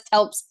 reason, it just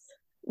helps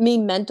me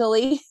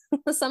mentally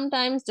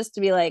sometimes just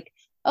to be like,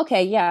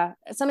 okay, yeah,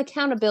 some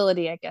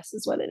accountability, I guess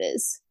is what it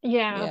is.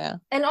 Yeah. Yeah.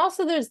 And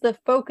also there's the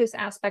focus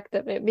aspect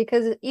of it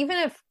because even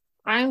if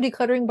I'm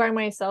decluttering by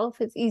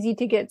myself, it's easy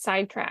to get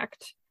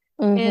sidetracked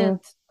and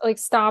Mm-hmm. like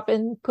stop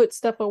and put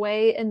stuff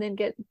away and then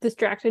get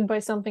distracted by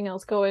something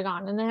else going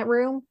on in that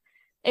room.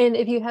 And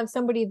if you have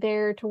somebody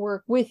there to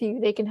work with you,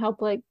 they can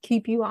help like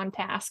keep you on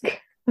task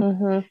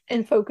Mm-hmm.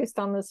 and focused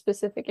on the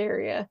specific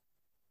area.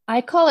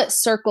 I call it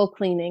circle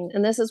cleaning.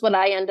 And this is what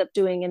I end up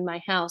doing in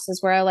my house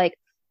is where I like,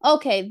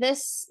 okay,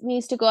 this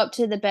needs to go up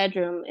to the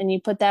bedroom and you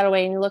put that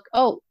away and you look,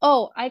 oh,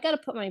 I got to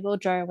put my blow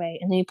dryer away.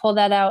 And then you pull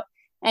that out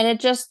and it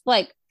just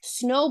like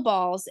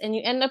snowballs and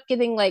you end up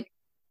getting like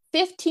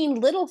 15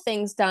 little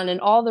things done in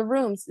all the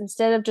rooms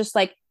instead of just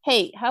like,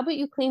 hey, how about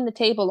you clean the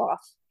table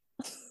off?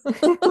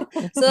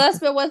 So that's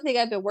been one thing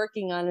I've been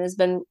working on and has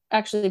been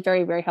actually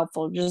very, very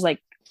helpful. Just like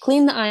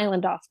clean the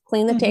island off,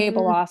 clean the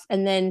table Mhm. off,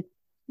 and then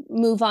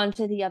move on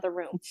to the other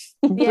room.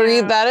 Bree,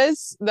 Yeah. that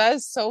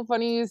is so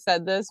funny you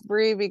said this,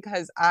 Bree,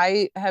 because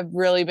I have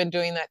really been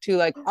doing that too.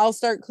 Like I'll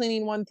start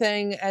cleaning one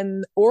thing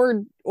and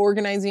or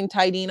organizing,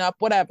 tidying up,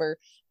 whatever.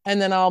 And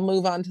then I'll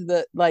move on to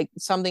the like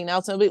something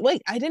else. And I'll be,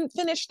 wait, I didn't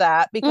finish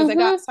that because I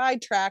got Mm-hmm.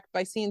 sidetracked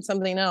by seeing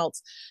something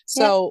else.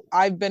 Yep. So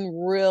I've been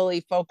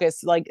really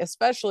focused, like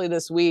especially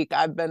this week,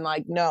 I've been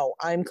like, no,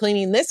 I'm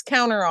cleaning this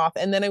counter off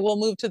and then I will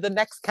move to the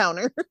next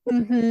counter.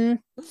 Mhm.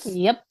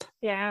 Yep.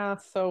 Yeah.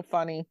 So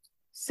funny.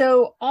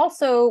 So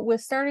also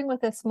with starting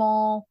with a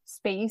small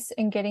space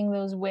and getting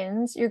those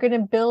wins, you're going to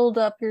build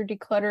up your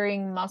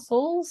decluttering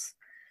muscles,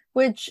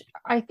 which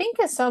I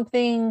think is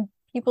something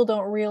people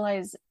don't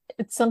realize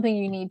it's something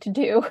you need to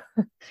do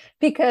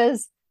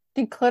because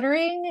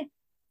decluttering,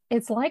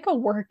 it's like a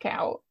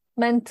workout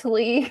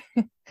mentally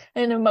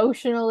and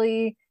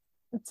emotionally,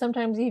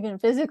 sometimes even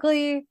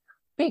physically,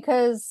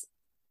 because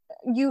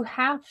you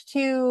have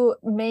to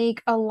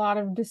make a lot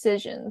of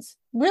decisions.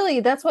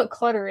 Really, that's what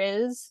clutter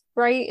is,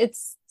 right?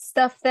 It's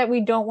stuff that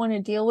we don't want to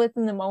deal with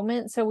in the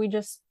moment, so we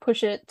just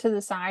push it to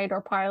the side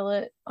or pile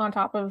it on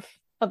top of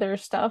other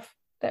stuff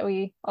that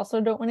we also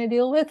don't want to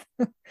deal with.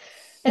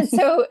 And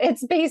so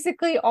it's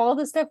basically all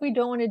the stuff we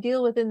don't want to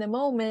deal with in the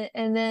moment.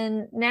 And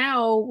then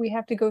now we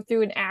have to go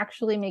through and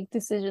actually make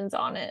decisions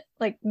on it.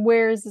 Like,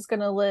 where is this going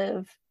to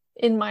live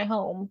in my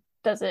home?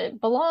 Does it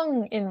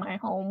belong in my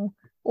home?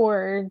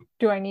 Or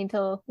do I need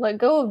to let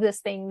go of this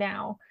thing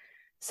now?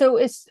 So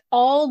it's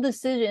all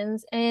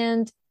decisions,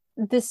 and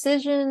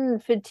decision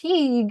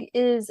fatigue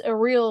is a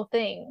real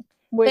thing,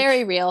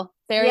 Very which, real.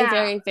 Very, yeah,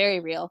 very, very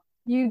real.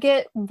 you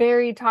get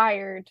very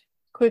tired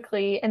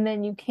quickly and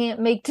then you can't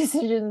make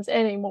decisions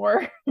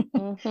anymore.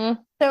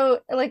 Mm-hmm. So,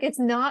 like, it's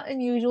not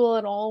unusual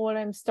at all when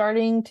I'm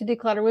starting to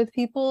declutter with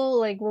people.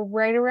 Like, we're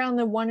right around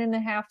the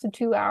 1.5 to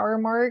 2 hour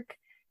mark.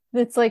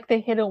 It's like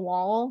they hit a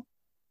wall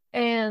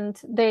and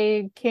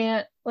they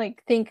can't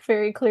like think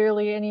very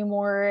clearly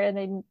anymore and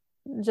they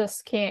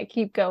just can't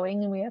keep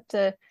going and we have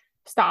to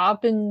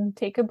stop and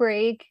take a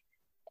break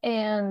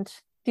and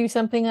do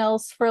something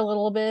else for a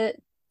little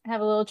bit,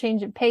 have a little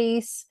change of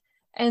pace,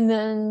 and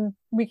then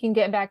we can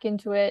get back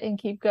into it and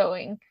keep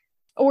going.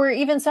 Or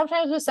even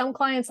sometimes with some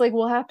clients, like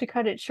we'll have to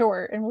cut it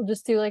short and we'll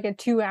just do like a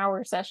 2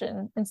 hour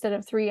session instead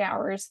of 3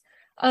 hours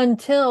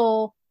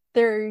until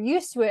they're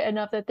used to it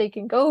enough that they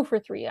can go for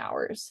 3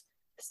 hours.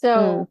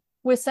 So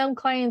with some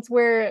clients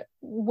where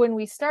when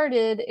we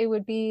started, it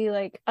would be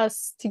like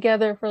us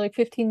together for like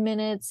 15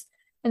 minutes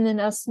and then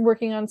us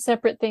working on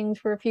separate things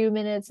for a few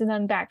minutes and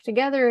then back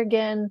together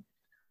again.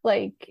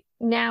 Like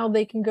now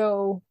they can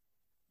go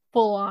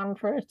full on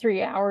for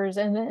 3 hours.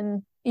 And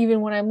then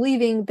even when I'm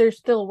leaving, they're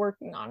still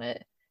working on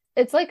it.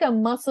 It's like a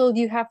muscle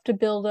you have to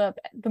build up.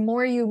 The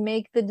more you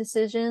make the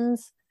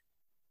decisions,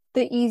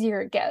 the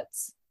easier it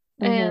gets.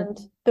 Mm-hmm. And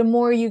the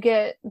more you do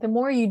it, the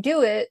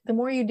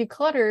more you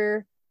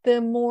declutter, the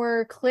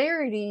more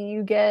clarity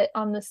you get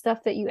on the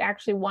stuff that you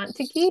actually want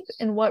to keep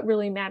and what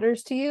really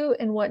matters to you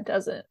and what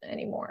doesn't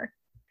anymore.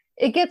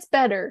 It gets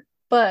better,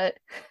 but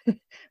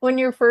when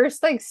you're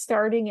first like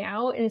starting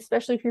out, and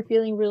especially if you're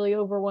feeling really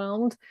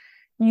overwhelmed,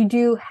 you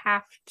do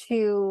have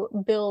to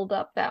build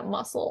up that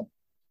muscle.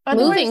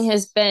 Moving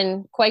has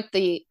been quite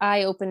the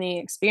eye-opening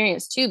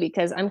experience too,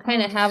 because I'm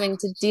kind of having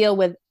to deal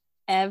with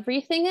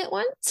everything at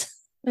once.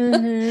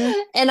 Mm-hmm.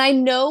 And I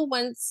know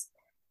once,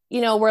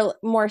 we're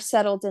more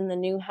settled in the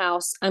new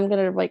house, I'm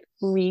going to like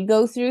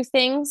re-go through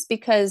things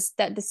because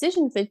that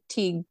decision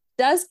fatigue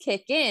does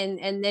kick in.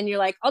 And then you're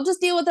like, I'll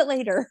just deal with it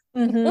later.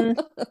 Mm-hmm.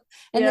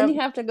 And then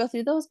you have to go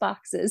through those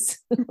boxes.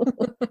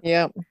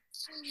 Yeah.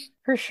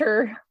 For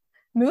sure.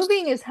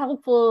 Moving is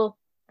helpful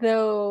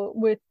though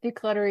with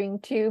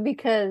decluttering too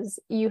because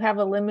you have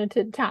a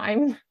limited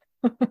time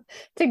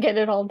to get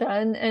it all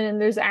done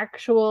and there's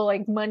actual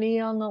like money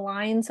on the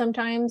line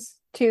sometimes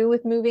too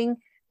with moving,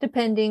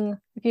 depending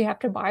if you have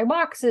to buy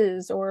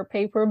boxes or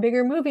pay for a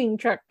bigger moving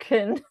truck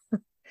and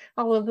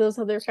all of those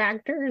other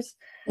factors.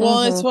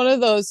 Well, it's one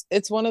of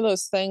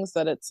those things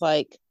that it's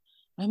like,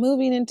 I'm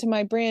moving into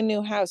my brand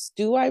new house.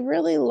 Do I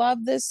really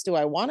love this? Do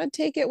I want to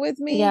take it with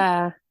me?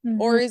 Yeah.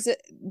 Or Mhm.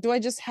 do I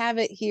just have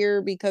it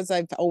here because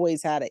I've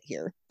always had it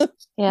here?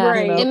 Yeah.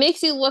 Right. It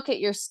makes you look at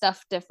your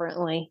stuff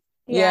differently.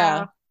 Yeah.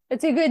 Yeah.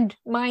 It's a good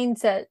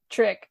mindset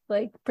trick.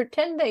 Like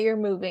pretend that you're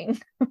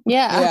moving.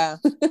 Yeah.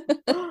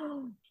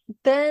 Yeah.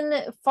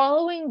 Then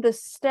following the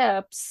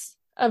steps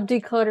of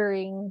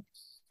decluttering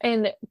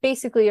and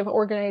basically of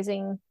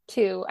organizing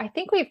too. I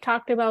think we've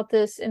talked about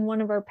this in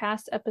one of our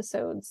past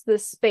episodes, the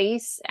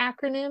SPACE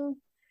acronym,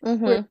 where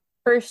Mm-hmm.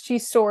 first you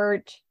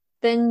sort,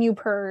 then you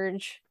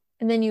purge,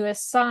 and then you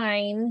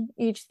assign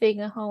each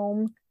thing a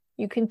home,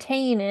 you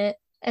contain it,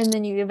 and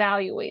then you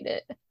evaluate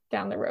it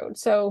down the road.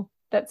 So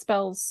that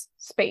spells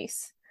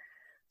space.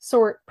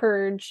 Sort,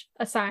 purge,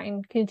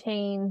 assign,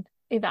 contain,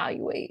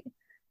 evaluate.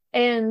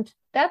 And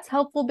that's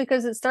helpful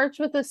because it starts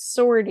with a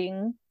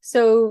sorting.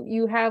 So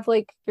you have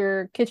like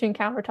your kitchen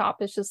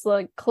countertop is just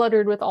like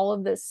cluttered with all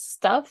of this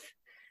stuff.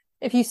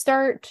 If you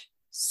start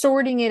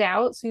sorting it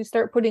out, so you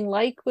start putting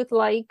like with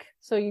like,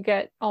 so you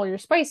get all your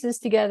spices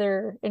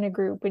together in a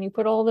group and you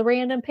put all the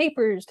random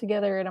papers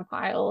together in a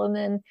pile, and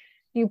then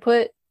you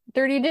put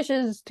dirty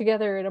dishes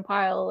together in a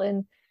pile,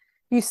 and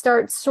you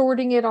start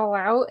sorting it all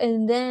out,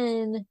 and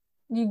then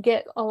you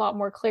get a lot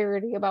more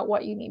clarity about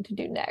what you need to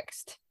do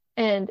next.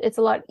 And it's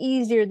a lot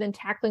easier than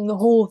tackling the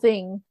whole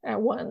thing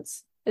at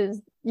once.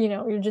 Is,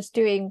 you're just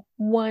doing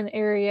one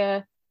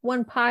area,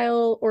 one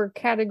pile or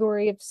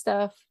category of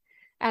stuff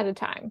at a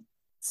time.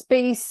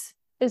 Space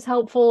is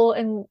helpful,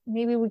 and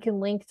maybe we can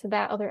link to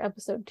that other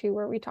episode too,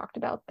 where we talked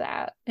about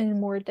that in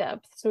more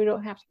depth. So we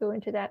don't have to go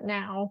into that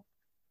now.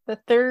 The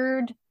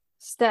third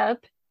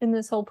step in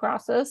this whole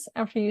process,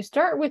 after you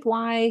start with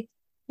why,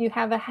 you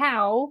have a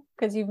how,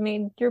 because you've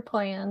made your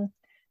plan.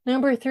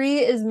 Number 3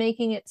 is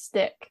making it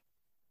stick.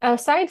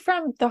 Aside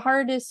from the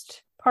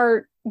hardest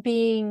part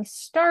being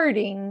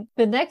starting,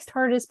 the next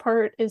hardest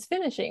part is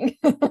finishing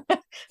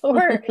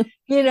or,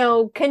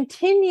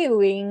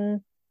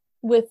 continuing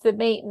with the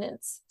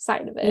maintenance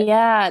side of it.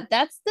 Yeah,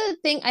 that's the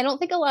thing I don't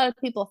think a lot of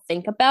people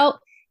think about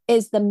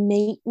is the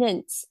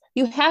maintenance.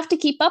 You have to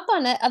keep up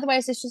on it,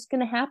 otherwise it's just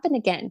going to happen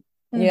again.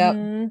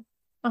 Yep.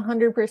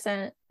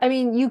 100%. I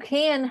mean, you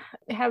can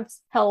have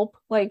help,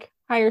 like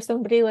hire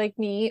somebody like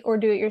me or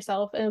do it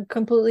yourself and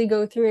completely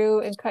go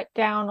through and cut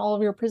down all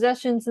of your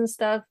possessions and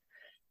stuff.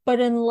 But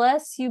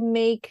unless you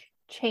make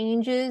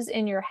changes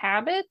in your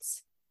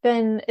habits,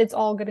 then it's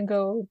all going to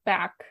go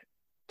back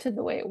to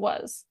the way it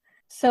was.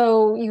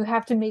 So you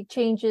have to make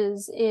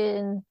changes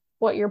in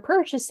what you're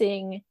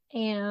purchasing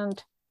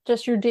and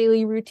just your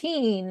daily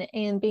routine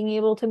and being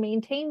able to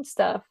maintain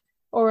stuff,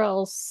 or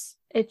else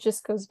it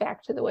just goes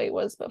back to the way it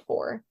was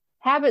before.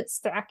 Habit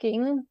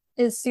stacking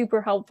is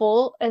super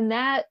helpful, and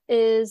that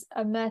is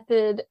a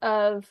method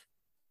of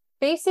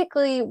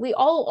basically we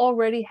all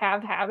already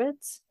have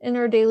habits in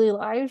our daily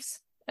lives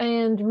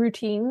and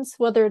routines,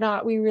 whether or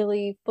not we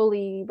really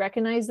fully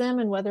recognize them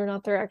and whether or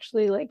not they're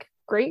actually like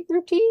great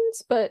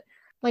routines. But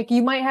like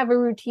you might have a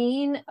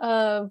routine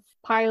of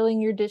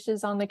piling your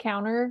dishes on the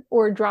counter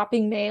or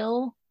dropping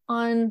mail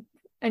on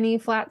any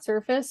flat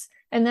surface,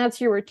 and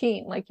that's your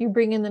routine. Like you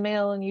bring in the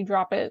mail and you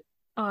drop it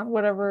on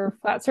whatever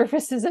flat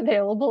surface is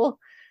available.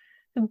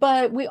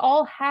 But we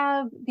all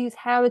have these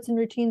habits and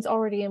routines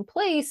already in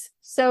place.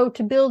 So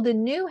to build a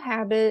new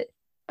habit,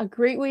 a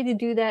great way to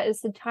do that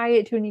is to tie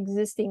it to an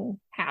existing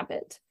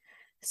habit.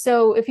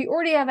 So if you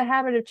already have a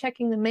habit of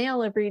checking the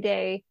mail every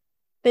day,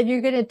 then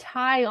you're going to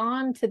tie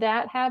on to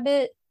that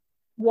habit,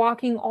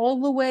 walking all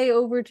the way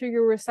over to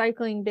your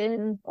recycling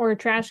bin or a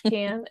trash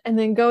can, and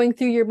then going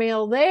through your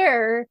mail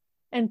there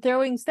and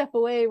throwing stuff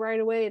away right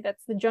away.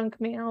 That's the junk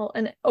mail,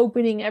 and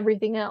opening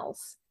everything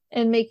else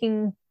and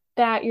making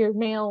that your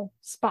mail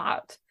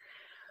spot.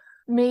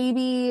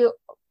 Maybe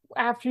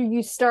after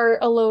you start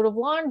a load of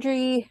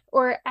laundry,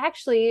 or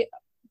actually,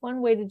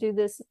 one way to do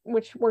this,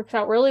 which works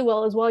out really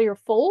well, is while you're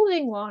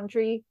folding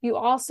laundry, you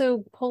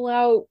also pull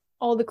out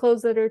all the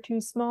clothes that are too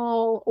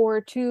small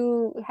or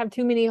have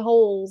too many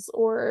holes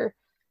or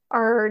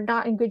are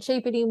not in good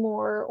shape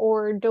anymore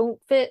or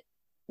don't fit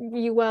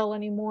you well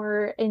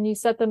anymore, and you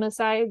set them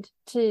aside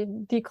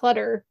to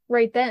declutter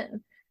right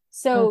then.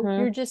 So Mm-hmm.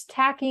 you're just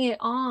tacking it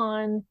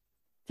on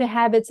to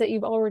habits that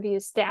you've already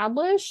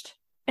established.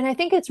 And I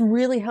think it's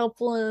really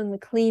helpful in the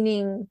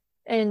cleaning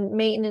and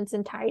maintenance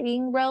and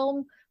tidying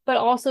realm, but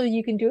also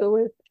you can do it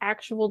with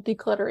actual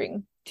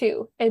decluttering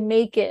too and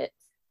make it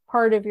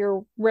part of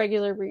your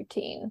regular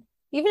routine.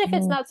 Even if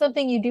it's not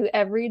something you do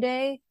every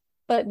day,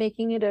 but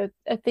making it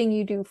a thing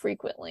you do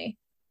frequently.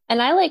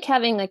 And I like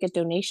having like a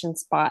donation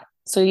spot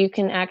so you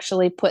can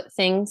actually put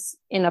things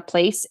in a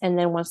place, and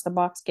then once the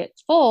box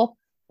gets full,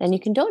 then you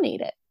can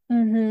donate it.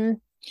 Mm-hmm.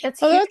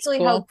 It's Oh, that's hugely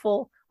cool.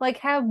 helpful. Like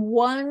have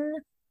one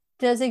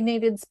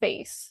designated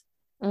space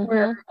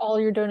where all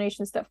your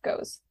donation stuff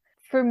goes.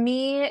 For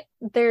me,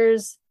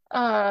 there's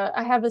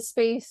I have a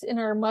space in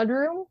our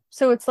mudroom,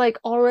 so it's like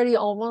already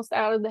almost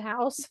out of the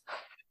house.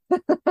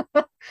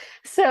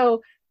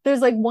 So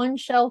there's like one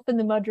shelf in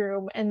the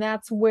mudroom, and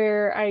that's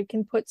where I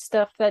can put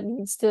stuff that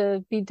needs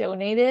to be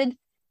donated.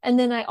 And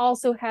then I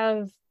also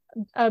have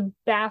a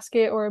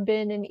basket or a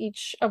bin in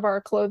each of our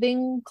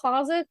clothing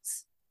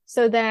closets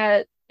so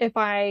that if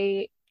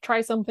I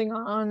try something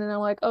on and I'm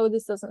like, oh,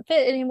 this doesn't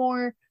fit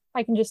anymore,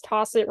 I can just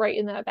toss it right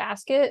in that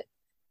basket.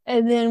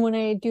 And then when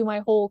I do my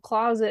whole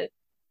closet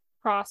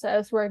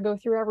process where I go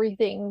through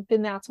everything,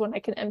 then that's when I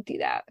can empty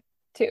that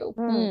too.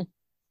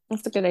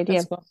 That's a good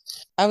idea. Cool.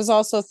 I was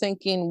also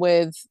thinking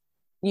with,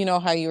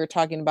 how you were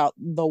talking about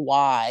the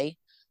why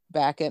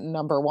back at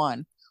number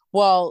 1.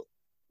 Well,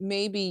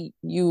 maybe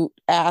you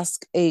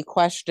ask a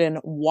question,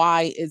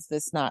 why is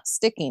this not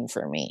sticking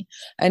for me?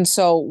 And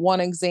so one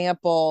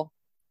example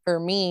for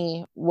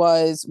me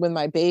was with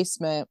my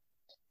basement,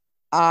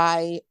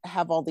 I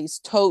have all these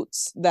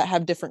totes that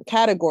have different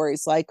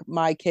categories, like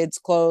my kids'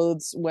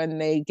 clothes when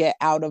they get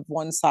out of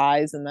one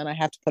size, and then I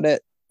have to put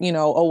it,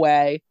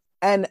 away.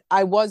 And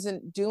I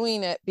wasn't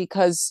doing it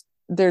because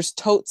there's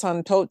totes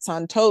on totes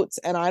on totes,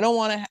 and I don't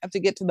want to have to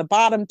get to the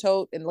bottom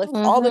tote and lift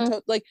all the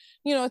totes. Like,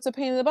 it's a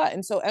pain in the butt.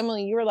 And so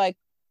Emily, you were like,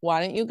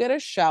 why don't you get a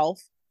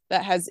shelf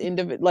that has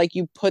like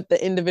you put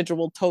the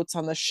individual totes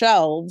on the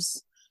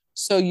shelves,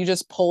 so you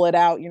just pull it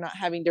out. You're not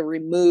having to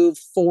remove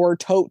 4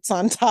 totes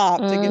on top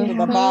to get to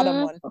the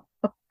bottom one.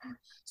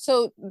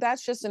 So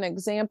that's just an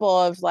example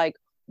of like,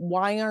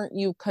 why aren't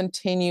you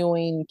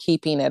continuing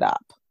keeping it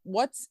up?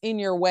 What's in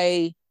your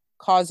way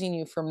causing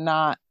you from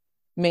not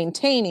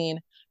maintaining?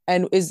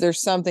 And is there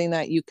something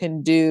that you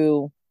can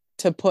do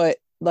to put,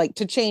 like,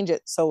 to change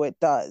it so it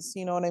does?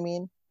 You know what I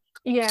mean?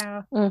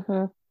 Yeah.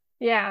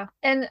 Yeah.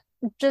 And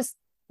just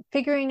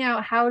figuring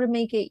out how to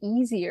make it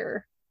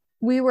easier.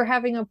 We were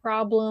having a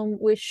problem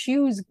with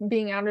shoes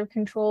being out of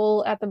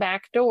control at the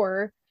back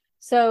door.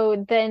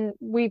 So then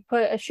we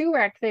put a shoe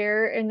rack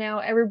there, and now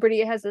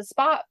everybody has a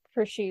spot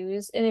for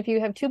shoes. And if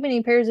you have too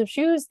many pairs of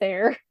shoes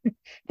there,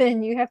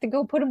 then you have to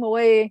go put them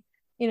away,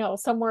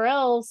 somewhere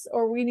else,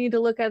 or we need to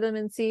look at them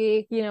and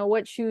see,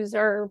 what shoes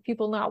are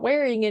people not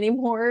wearing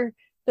anymore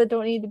that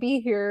don't need to be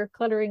here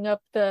cluttering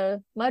up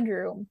the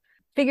mudroom.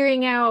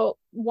 Figuring out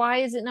why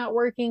is it not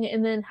working,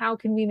 and then how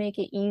can we make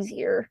it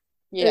easier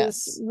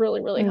is really,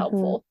 really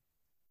helpful.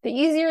 The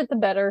easier, the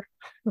better.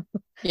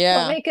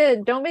 Yeah.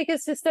 Don't make a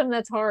system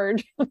that's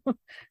hard.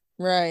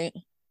 Right.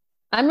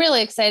 I'm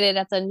really excited.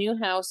 At the new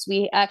house,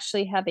 we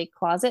actually have a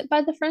closet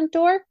by the front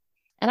door,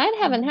 and I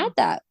haven't had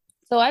that.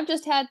 So I've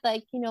just had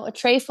like, a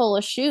tray full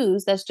of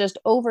shoes that's just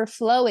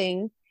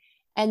overflowing.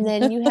 And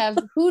then you have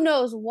who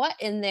knows what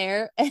in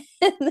there. And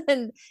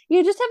then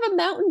you just have a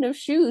mountain of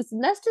shoes.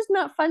 And that's just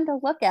not fun to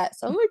look at.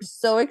 So I'm like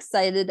so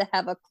excited to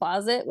have a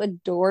closet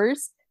with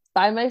doors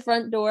by my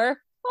front door.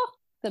 Oh,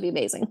 that'd be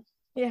amazing.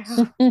 Yeah.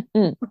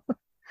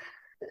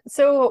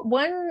 So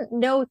one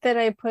note that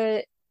I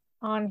put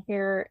on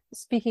here,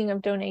 speaking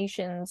of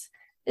donations,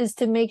 is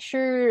to make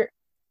sure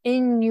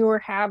in your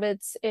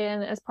habits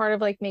and as part of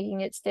like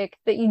making it stick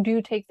that you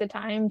do take the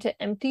time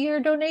to empty your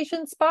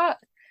donation spot.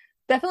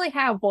 Definitely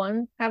have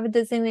a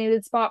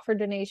designated spot for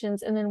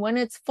donations, and then when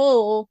it's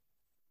full,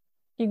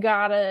 you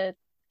gotta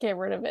get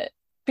rid of it,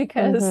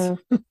 because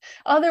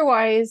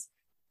otherwise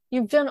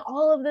you've done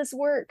all of this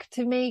work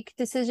to make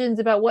decisions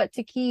about what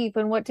to keep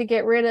and what to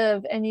get rid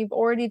of, and you've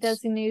already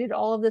designated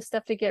all of this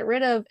stuff to get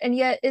rid of, and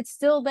yet it's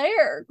still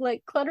there,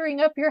 like cluttering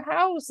up your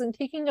house and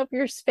taking up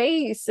your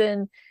space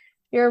and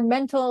your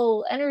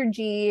mental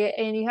energy,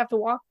 and you have to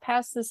walk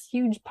past this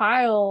huge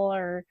pile,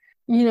 or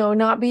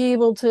not be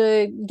able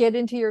to get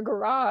into your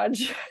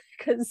garage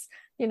because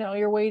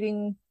you're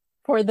waiting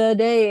for the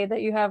day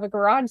that you have a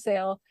garage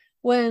sale.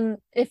 When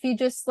if you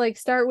just like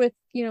start with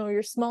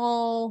your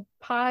small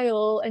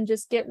pile and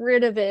just get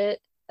rid of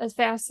it as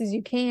fast as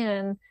you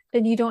can,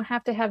 then you don't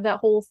have to have that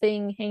whole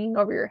thing hanging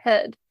over your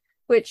head.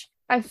 Which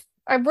I've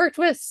worked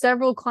with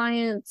several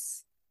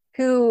clients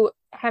who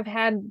have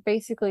had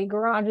basically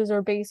garages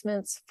or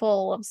basements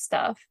full of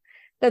stuff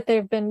that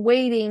they've been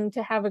waiting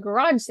to have a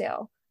garage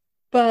sale.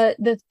 But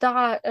the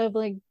thought of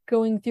like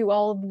going through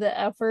all of the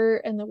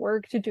effort and the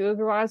work to do a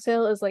garage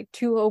sale is like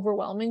too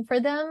overwhelming for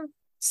them.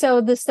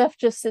 So the stuff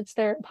just sits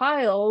there in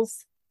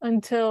piles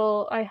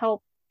until I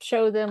help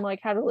show them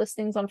like how to list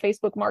things on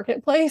Facebook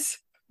Marketplace.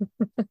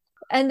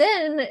 And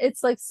then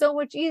it's like so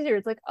much easier.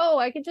 It's like, oh,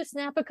 I could just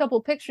snap a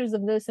couple pictures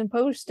of this and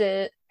post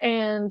it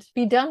and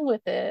be done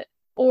with it.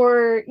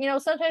 Or,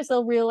 sometimes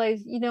they'll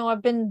realize,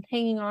 I've been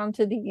hanging on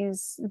to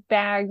these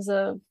bags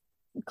of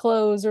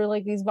clothes or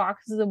like these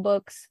boxes of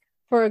books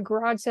for a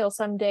garage sale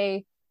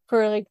someday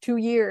for like 2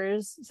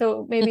 years.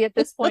 So maybe at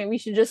this point we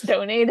should just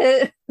donate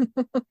it.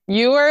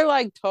 You are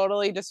like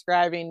totally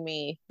describing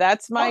me.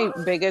 That's my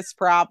biggest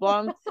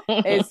problem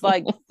is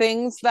like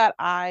things that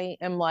I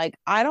am like,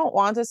 I don't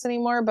want this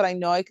anymore, but I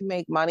know I can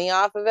make money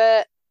off of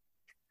it.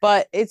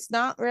 But it's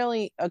not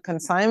really a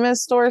consignment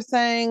store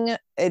thing.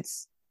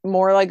 It's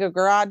more like a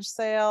garage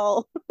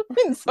sale.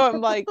 And so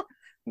I'm like,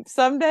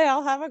 someday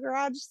I'll have a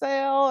garage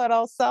sale and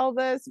I'll sell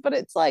this. But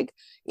it's like,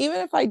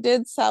 even if I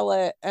did sell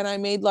it and I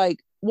made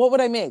like what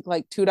would I make?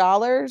 Like $2,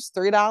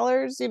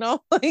 $3, you know,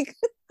 like,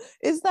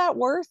 is that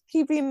worth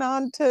keeping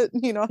on to,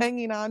 you know,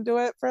 hanging on to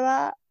it for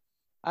that?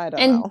 I don't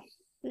And know.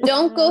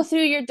 don't Yeah. go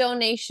through your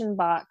donation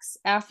box.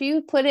 After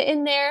you put it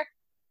in there,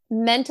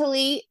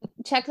 mentally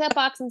check that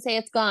box and say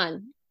it's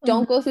gone.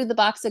 Don't go through the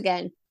box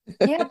again.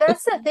 Yeah,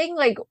 that's the thing.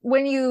 Like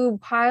when you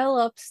pile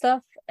up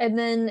stuff and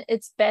then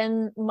it's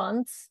been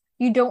months,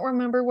 you don't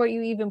remember what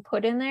you even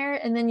put in there,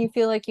 and then you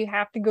feel like you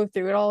have to go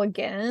through it all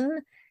again.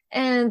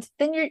 And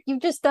then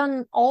you've just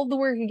done all the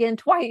work again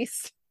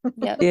twice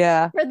Yep.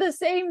 Yeah. for the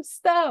same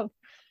stuff.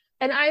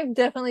 And I've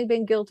definitely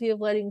been guilty of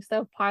letting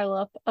stuff pile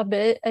up a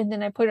bit, and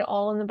then I put it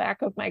all in the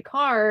back of my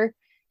car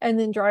and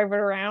then drive it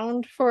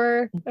around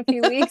for a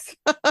few weeks.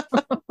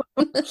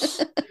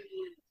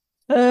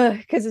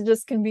 Because it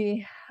just can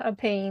be a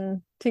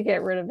pain to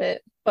get rid of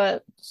it.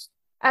 But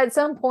at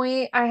some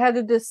point, I had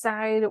to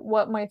decide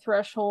what my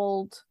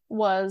threshold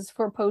was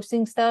for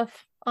posting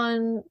stuff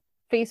on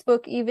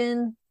Facebook,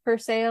 even for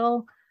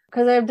sale.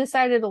 Because I've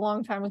decided a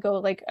long time ago,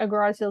 like a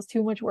garage sale is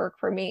too much work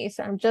for me.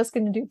 So I'm just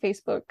going to do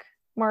Facebook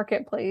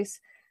Marketplace.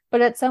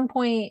 But at some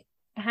point,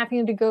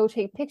 having to go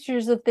take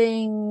pictures of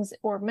things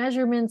or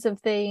measurements of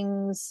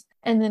things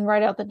and then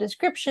write out the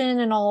description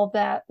and all of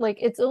that, like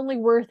it's only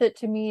worth it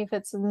to me if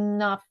it's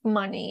enough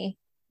money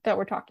that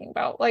we're talking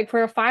about. Like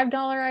for a $5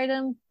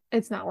 item,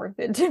 it's not worth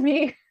it to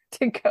me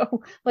to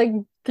go like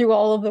through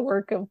all of the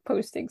work of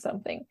posting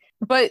something.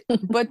 But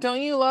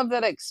don't you love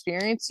that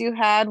experience you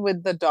had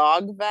with the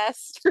dog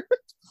vest?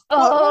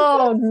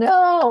 Oh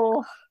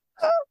no.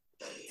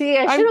 See,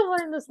 I I'm- should have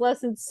learned this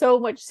lesson so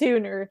much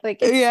sooner.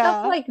 Like it's stuff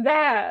Yeah. like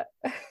that.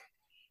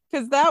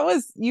 Because that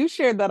was, you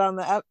shared that on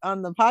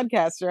the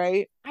podcast,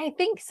 right? I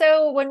think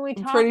so, when we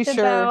I'm pretty talked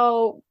sure.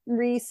 about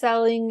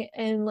reselling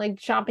and like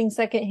shopping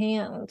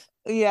secondhand.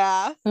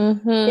 Yeah.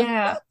 Mhm.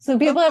 Yeah. So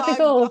people have to $5.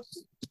 go,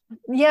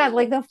 yeah,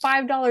 like the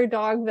 $5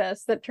 dog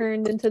vest that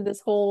turned into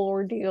this whole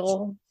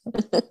ordeal.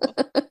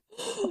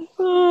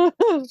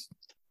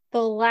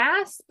 The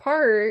last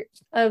part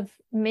of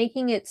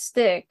making it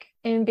stick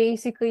in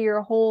basically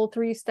your whole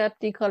 3-step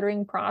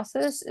decluttering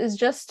process is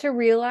just to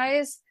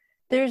realize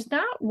there's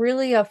not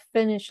really a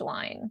finish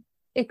line.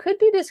 It could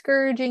be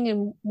discouraging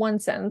in one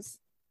sense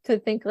to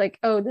think like,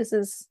 oh, this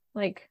is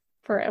like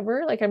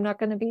forever, like I'm not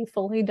going to be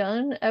fully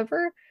done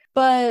ever.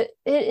 But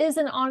it is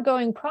an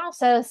ongoing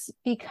process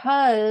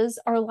because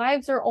our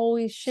lives are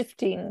always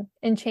shifting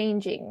and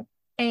changing,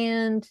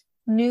 and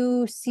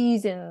new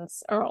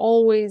seasons are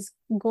always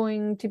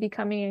going to be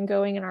coming and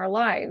going in our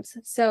lives.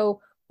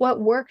 So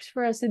what works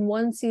for us in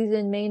one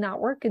season may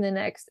not work in the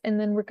next, and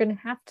then we're going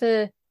to have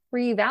to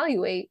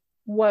reevaluate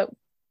what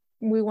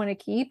we want to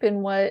keep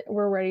and what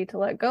we're ready to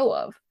let go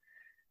of.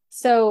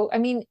 So, I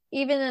mean,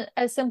 even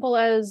as simple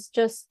as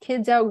just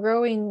kids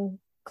outgrowing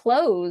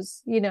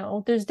clothes, you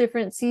know, there's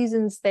different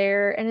seasons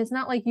there, and it's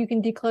not like you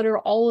can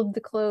declutter all of the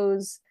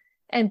clothes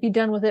and be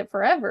done with it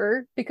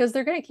forever because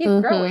they're going to keep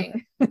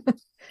growing.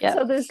 Yep.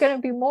 So there's going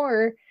to be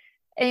more.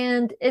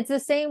 And it's the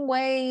same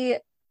way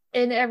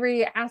in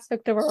every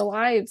aspect of our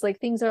lives. Like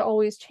things are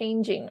always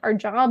changing. Our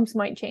jobs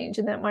might change,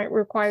 and that might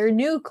require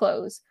new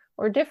clothes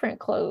or different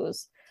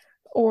clothes,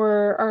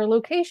 or our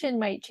location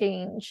might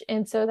change,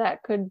 and so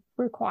that could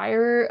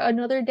require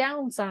another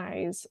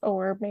downsize,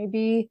 or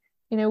maybe,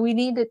 you know, we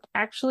need to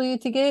actually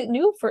to get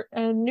new for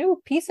a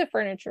new piece of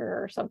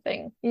furniture or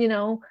something, you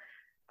know.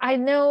 I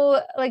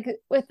know, like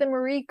with the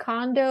Marie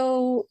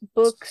Kondo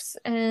books,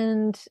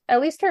 and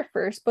at least her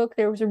first book,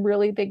 there was a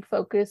really big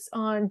focus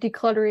on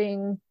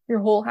decluttering your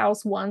whole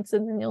house once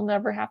and then you'll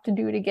never have to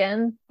do it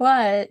again.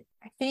 But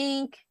I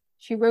think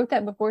she wrote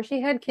that before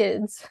she had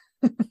kids.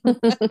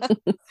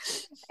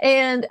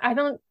 And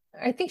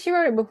I think she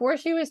wrote it before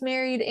she was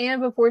married and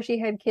before she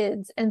had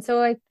kids. And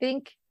so I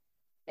think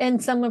in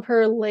some of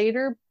her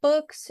later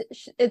books,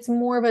 it's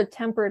more of a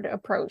tempered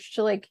approach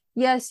to like,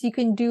 yes, you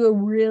can do a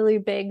really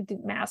big,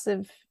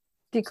 massive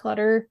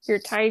declutter, your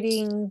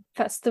tidying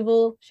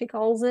festival, she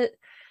calls it,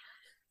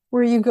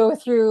 where you go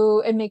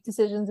through and make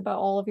decisions about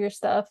all of your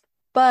stuff,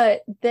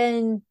 but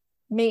then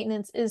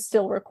maintenance is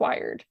still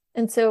required.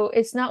 And so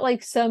it's not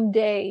like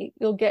someday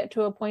you'll get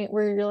to a point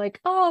where you're like,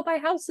 oh, my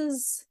house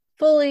is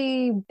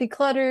fully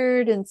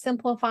decluttered and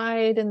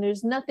simplified and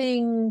there's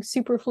nothing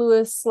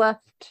superfluous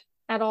left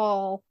at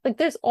all. Like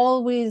there's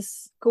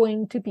always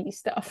going to be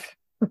stuff.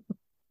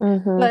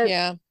 But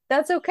Yeah.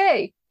 that's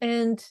okay.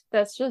 And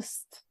that's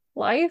just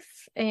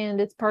life, and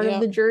it's part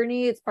of the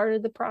journey, it's part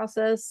of the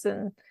process.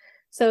 And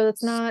so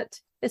it's not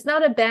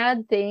a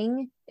bad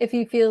thing if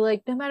you feel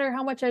like no matter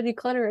how much I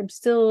declutter, I'm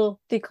still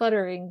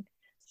decluttering.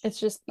 It's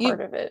just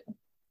part of it.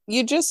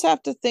 You just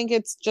have to think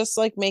it's just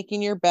like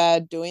making your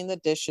bed, doing the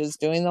dishes,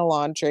 doing the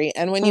laundry.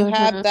 And when you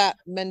have that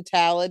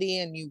mentality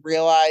and you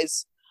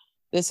realize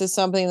this is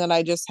something that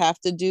I just have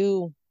to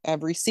do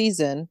every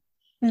season,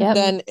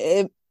 then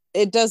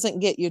it doesn't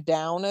get you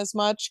down as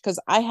much. Because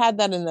I had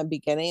that in the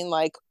beginning,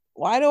 like,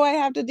 why do I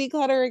have to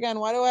declutter again?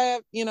 Why do I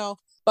have, you know,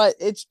 but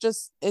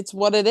it's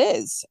what it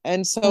is.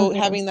 And so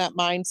having that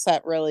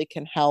mindset really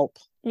can help.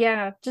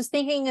 Yeah, just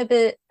thinking of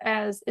it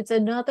as it's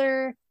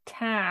another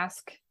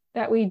task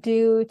that we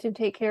do to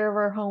take care of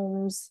our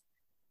homes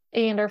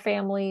and our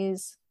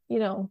families,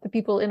 the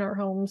people in our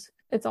homes.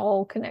 It's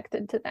all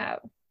connected to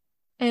that.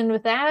 And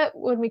with that,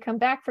 when we come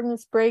back from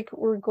this break,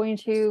 we're going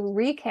to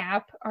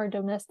recap our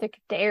domestic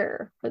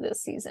dare for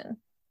this season.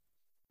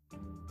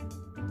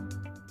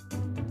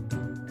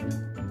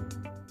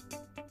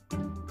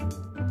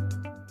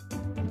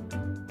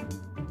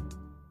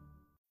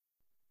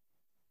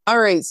 All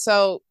right,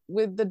 so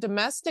with the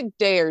domestic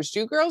dares,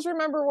 do you girls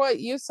remember what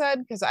you said?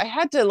 Because I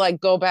had to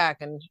like go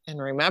back and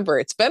remember.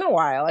 It's been a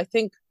while. I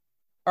think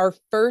our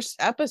first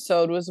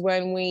episode was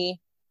when we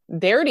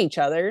dared each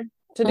other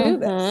to do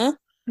this.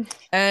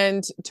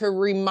 And to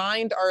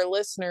remind our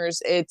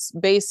listeners, it's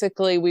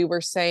basically we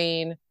were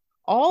saying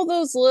all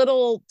those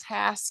little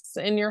tasks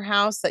in your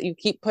house that you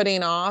keep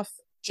putting off,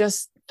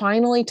 just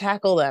finally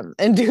tackle them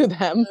and do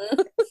them.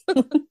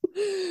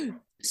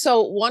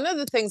 So one of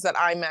the things that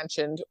I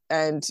mentioned,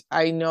 and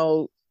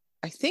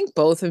I think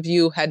both of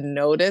you had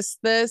noticed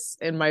this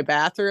in my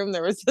bathroom,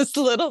 there was this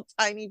little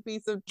tiny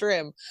piece of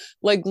trim,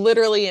 like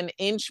literally an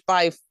inch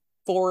by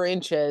 4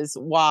 inches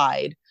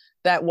wide,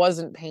 that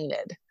wasn't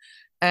painted.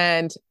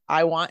 And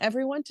I want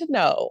everyone to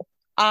know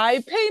I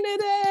painted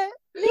it.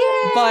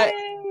 Yay! But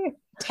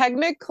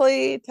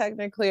technically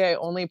I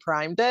only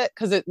primed it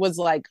because it was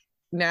like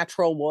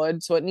natural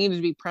wood. So it needed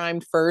to be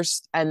primed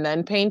first and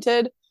then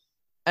painted.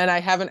 And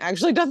I haven't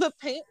actually done the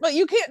paint, but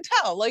you can't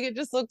tell. Like it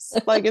just looks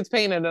like it's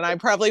painted, and I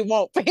probably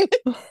won't paint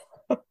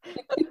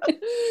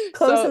it.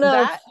 Close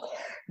enough.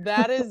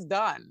 That is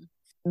done.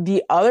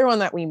 The other one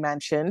that we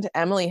mentioned,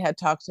 Emily had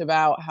talked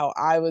about how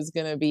I was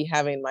going to be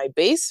having my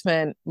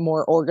basement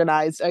more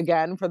organized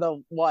again for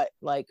the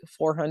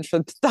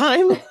 400th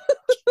time.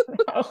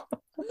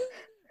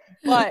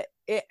 But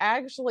it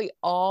actually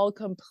all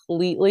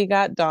completely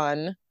got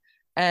done.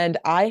 And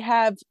I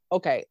have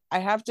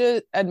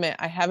to admit,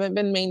 I haven't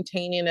been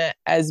maintaining it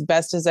as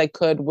best as I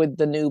could with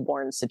the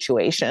newborn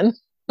situation.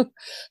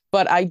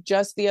 But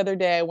the other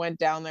day, I went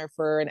down there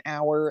for an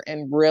hour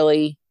and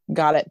really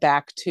got it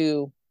back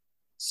to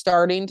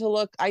starting to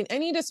look. I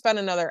need to spend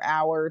another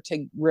hour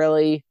to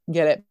really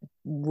get it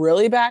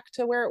really back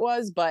to where it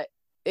was, but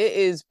it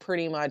is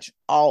pretty much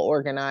all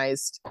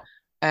organized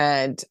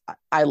and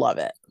I love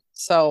it.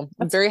 So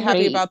I'm very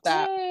happy about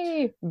that.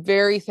 Yay.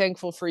 Very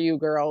thankful for you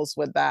girls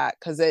with that,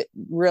 because it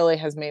really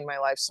has made my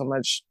life so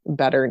much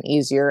better and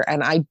easier.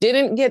 And I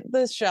didn't get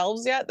the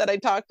shelves yet that I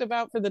talked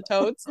about for the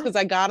totes, because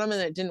I got them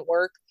and it didn't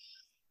work.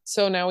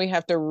 So now we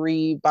have to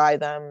re-buy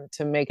them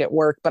to make it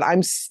work, but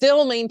I'm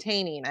still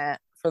maintaining it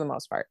for the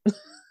most part.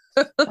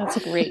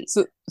 That's great.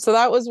 So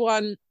that was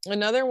one.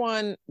 Another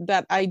one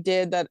that I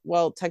did that,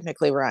 well,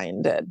 technically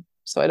Ryan did,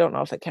 so I don't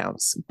know if it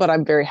counts, but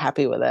I'm very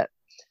happy with it,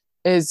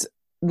 is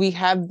we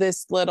have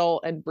this little,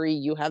 and Brie,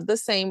 you have the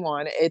same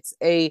one. It's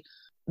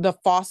the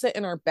faucet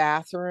in our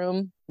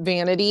bathroom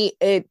vanity.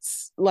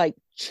 It's like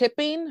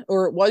chipping,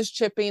 or it was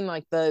chipping,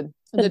 like the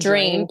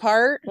drain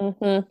part,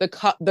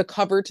 the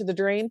cover to the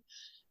drain.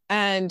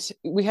 And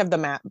we have the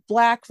matte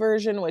black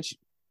version, which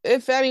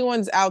if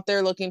anyone's out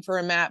there looking for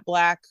a matte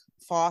black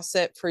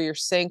faucet for your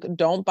sink,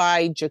 don't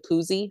buy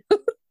Jacuzzi.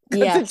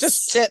 Yes. It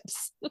just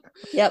chips.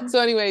 Yep. So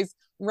anyways,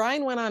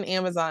 Ryan went on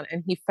Amazon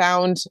and he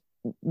found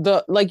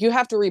you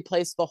have to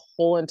replace the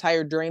whole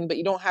entire drain, but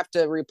you don't have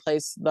to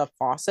replace the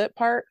faucet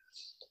part.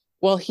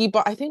 Well, he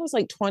bought, I think it was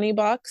like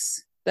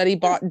 $20 that he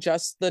bought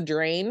just the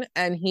drain,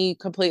 and he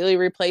completely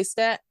replaced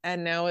it.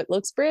 And now it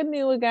looks brand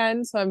new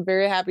again. So I'm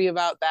very happy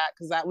about that,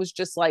 because that was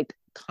just like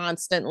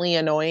constantly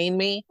annoying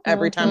me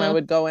every time I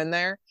would go in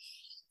there.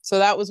 So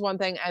that was one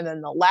thing. And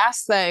then the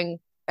last thing,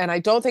 and I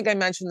don't think I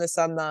mentioned this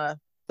on the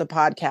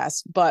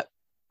podcast, but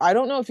I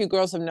don't know if you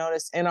girls have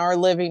noticed, in our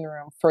living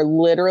room for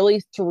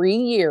literally 3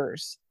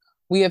 years,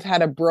 we have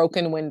had a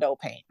broken window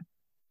pane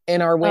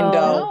in our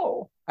window.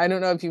 Oh. I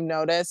don't know if you've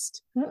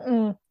noticed.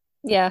 Mm-mm.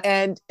 Yeah.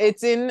 And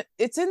it's in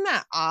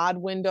that odd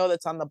window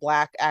that's on the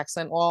black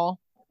accent wall.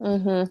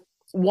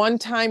 One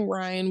time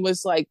Ryan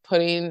was like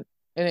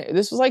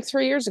this was like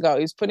 3 years ago.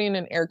 He was putting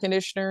an air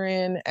conditioner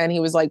in, and he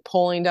was like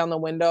pulling down the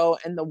window,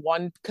 and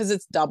because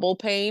it's double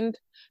paned,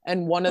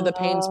 and one of the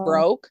panes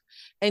broke,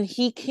 and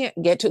he can't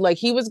get to, like,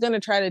 he was going to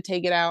try to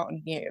take it out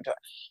and he can't get to it.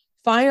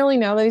 Finally,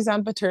 now that he's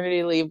on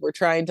paternity leave, we're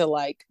trying to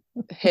like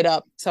hit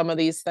up some of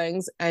these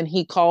things, and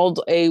he called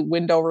a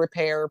window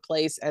repair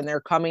place, and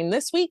they're coming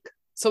this week.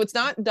 So it's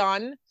not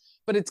done,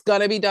 but it's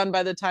going to be done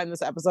by the time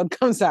this episode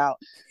comes out.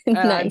 And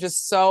nice. I'm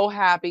just so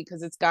happy,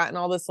 because it's gotten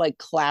all this like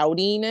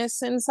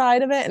cloudiness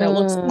inside of it, and it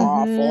looks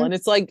awful. And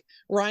it's like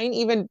Ryan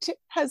even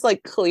has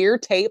like clear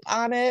tape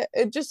on it.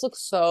 It just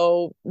looks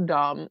so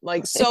dumb,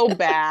 like so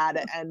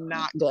bad and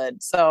not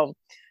good. So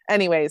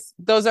anyways,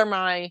 those are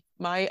my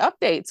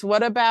updates.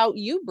 What about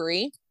you,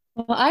 Brie?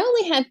 Well, I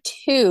only had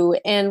 2,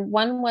 and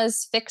one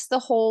was fix the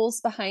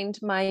holes behind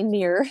my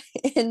mirror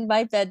in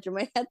my bedroom.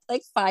 I had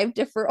like 5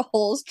 different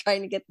holes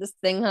trying to get this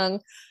thing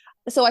hung.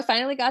 So I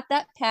finally got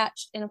that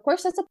patched. And of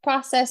course, that's a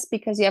process,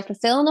 because you have to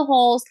fill in the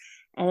holes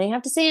and then you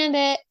have to sand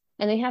it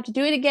and then you have to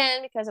do it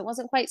again because it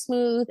wasn't quite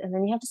smooth, and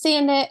then you have to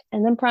sand it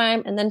and then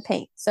prime and then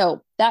paint.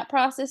 So that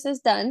process is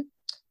done,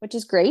 which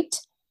is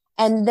great.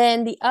 And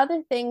then the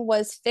other thing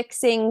was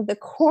fixing the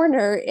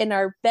corner in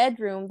our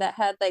bedroom that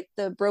had like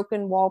the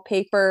broken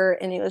wallpaper,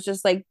 and it was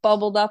just like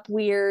bubbled up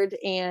weird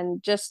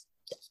and just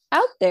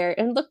out there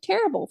and looked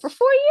terrible for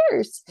 4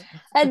 years.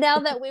 And now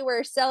that we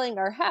were selling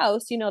our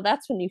house,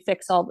 that's when you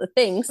fix all the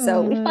things.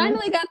 So we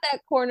finally got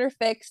that corner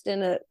fixed,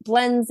 and it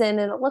blends in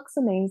and it looks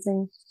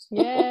amazing.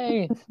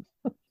 Yay.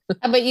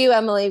 How about you,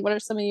 Emily? What are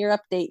some of your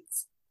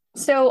updates?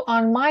 So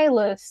on my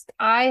list,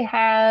 I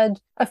had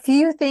a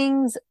few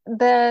things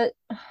that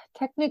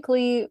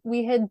technically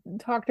we had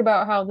talked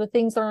about how the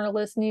things on our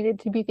list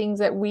needed to be things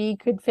that we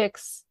could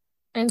fix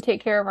and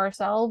take care of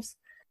ourselves.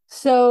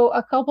 So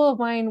a couple of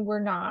mine were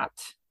not,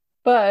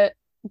 but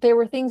there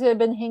were things that had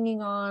been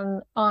hanging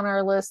on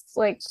our lists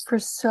like for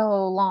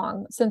so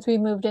long since we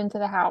moved into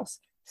the house.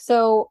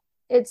 So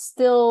it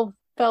still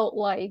felt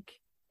like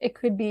it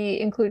could be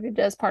included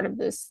as part of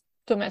this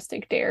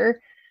domestic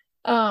dare,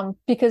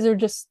 because they're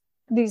just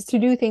these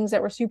to-do things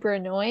that were super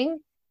annoying.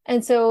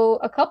 And so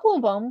a couple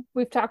of them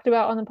we've talked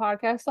about on the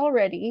podcast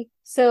already.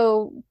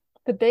 So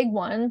the big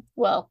one,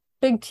 well,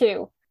 big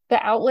two, the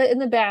outlet in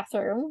the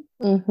bathroom,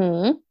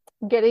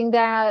 getting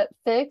that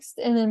fixed.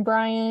 And then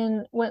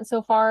Brian went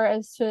so far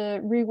as to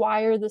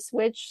rewire the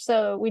switch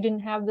so we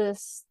didn't have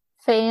this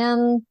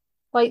fan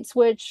light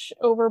switch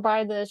over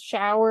by the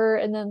shower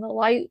and then the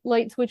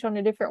light switch on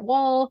a different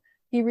wall.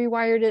 He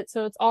rewired it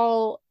so it's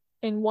all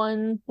in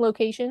one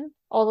location,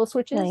 all the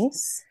switches.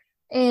 Nice.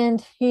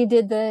 And he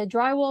did the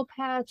drywall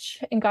patch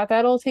and got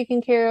that all taken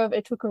care of.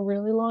 It took a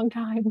really long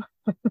time.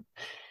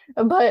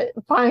 But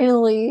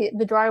finally,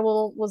 the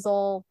drywall was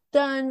all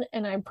done,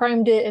 and I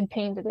primed it and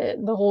painted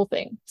it, the whole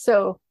thing.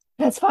 So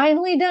that's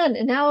finally done.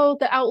 And now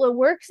the outlet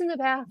works in the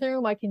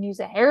bathroom. I can use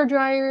a hair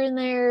dryer in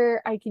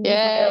there. I can use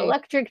my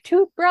electric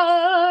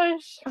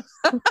toothbrush.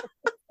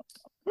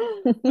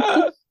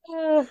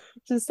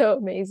 Just so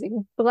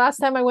amazing. The last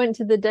time I went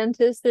to the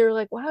dentist, they were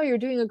like, wow, you're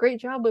doing a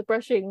great job with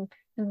brushing.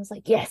 And I was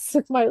like, yes,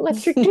 it's my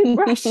electric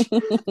toothbrush.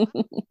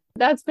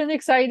 That's been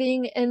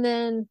exciting. And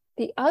then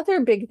the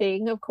other big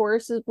thing, of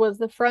course, was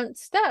the front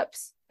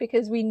steps,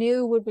 because we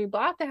knew when we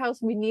bought the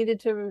house, we needed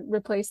to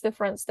replace the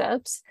front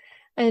steps.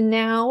 And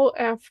now,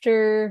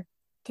 after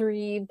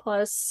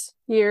 3+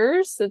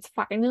 years, it's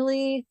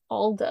finally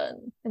all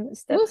done. And the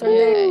steps are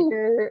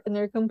there, and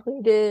they're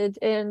completed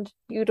and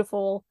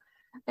beautiful.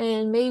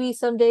 And maybe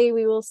someday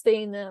we will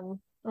stain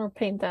them or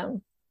paint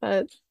them,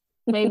 but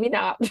maybe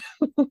not.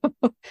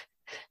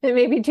 It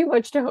may be too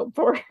much to hope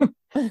for.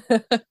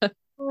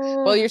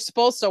 Well, you're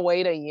supposed to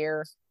wait a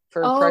year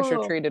for pressure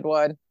treated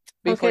wood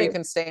before you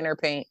can stain or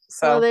paint.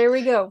 So there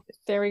we go.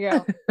 We're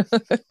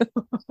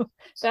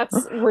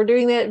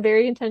doing that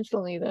very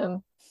intentionally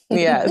then.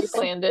 Yes. We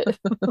planned it.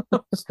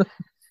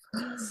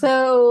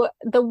 So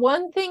the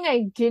one thing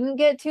I didn't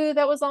get to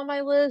that was on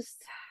my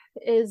list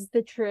is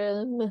the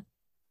trim.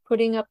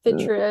 Putting up the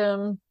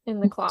trim in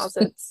the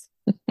closets.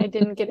 I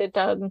didn't get it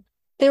done.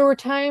 There were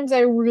times I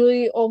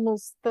really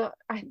almost thought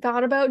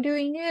about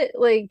doing it.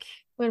 Like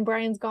when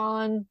Brian's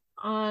gone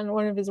on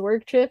one of his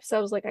work trips, I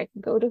was like, I can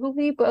go to Home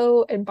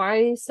Depot and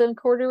buy some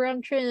quarter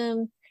round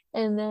trim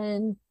and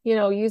then,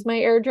 use my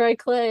air dry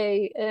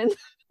clay and do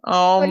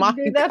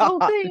that whole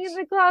thing in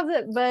the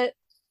closet. But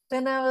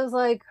then I was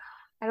like,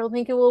 I don't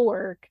think it will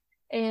work.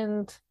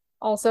 And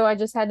also, I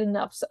just had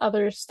enough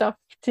other stuff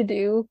to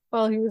do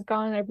while he was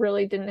gone. I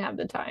really didn't have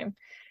the time.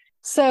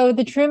 So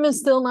the trim is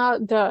still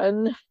not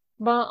done.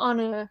 But on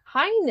a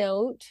high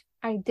note,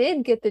 I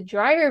did get the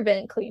dryer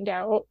vent cleaned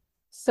out.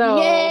 So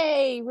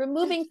yay!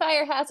 Removing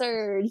fire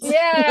hazards.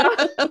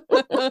 Yeah.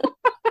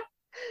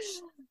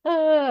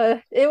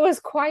 It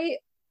was quite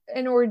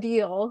an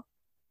ordeal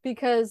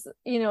because,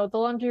 the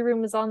laundry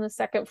room is on the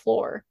second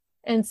floor.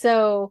 And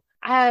so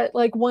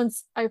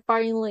once I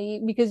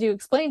finally, because you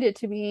explained it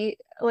to me,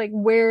 like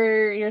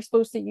where you're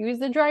supposed to use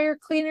the dryer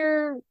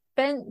cleaner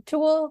vent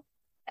tool,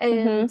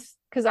 and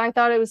because I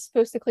thought it was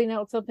supposed to clean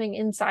out something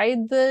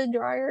inside the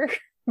dryer.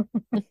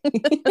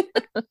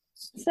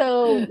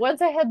 So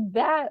once I had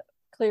that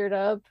cleared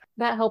up,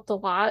 that helped a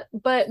lot.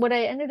 But what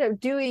I ended up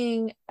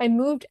doing, I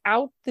moved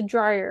out the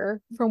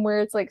dryer from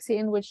where it's like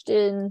sandwiched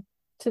in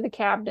to the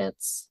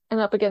cabinets and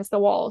up against the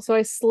wall. So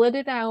I slid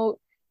it out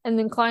and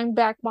then climbed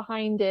back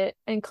behind it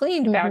and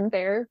cleaned back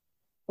there,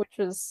 which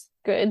was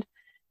good.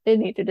 It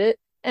needed it.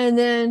 And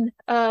then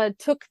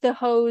took the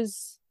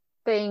hose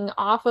thing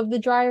off of the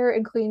dryer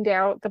and cleaned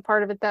out the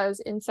part of it that was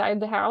inside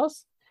the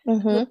house.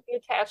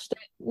 Attached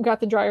it, got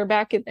the dryer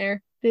back in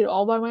there, did it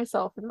all by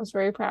myself, and I was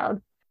very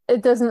proud.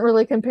 It doesn't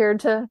really compare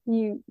to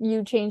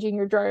you changing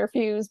your dryer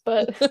fuse,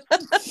 but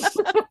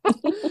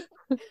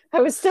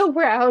I was still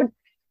proud.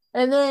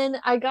 And then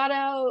I got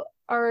out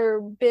our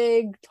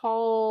big,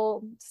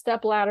 tall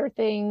step ladder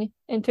thing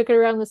and took it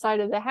around the side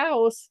of the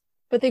house,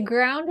 but the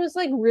ground was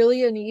like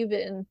really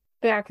uneven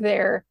back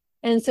there.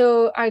 And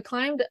so I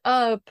climbed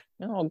up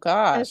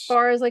as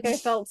far as like I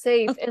felt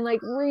safe and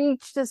like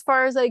reached as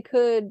far as I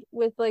could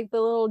with like the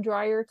little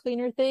dryer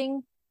cleaner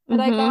thing that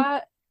I Mm-hmm.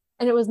 got,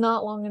 and it was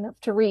not long enough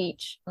to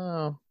reach.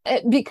 Oh.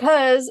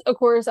 Because, of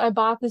course, I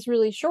bought this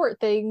really short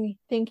thing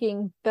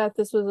thinking that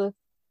this was a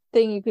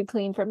thing you could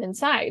clean from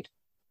inside.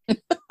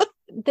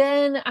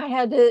 Then I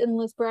had to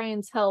enlist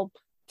Brian's help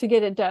to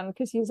get it done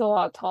because he's a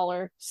lot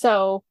taller.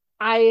 So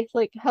I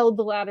like held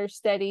the ladder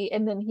steady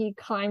and then he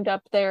climbed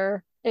up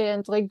there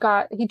and like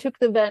he took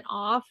the vent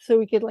off so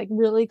we could like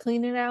really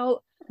clean it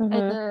out and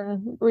Mhm.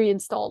 then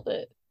reinstalled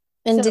it.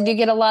 And So did you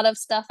get a lot of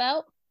stuff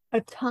out?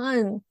 a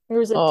ton. There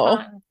was a Oh.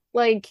 ton.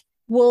 Like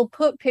we'll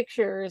put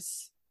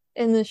pictures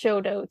in the show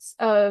notes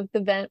of the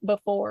vent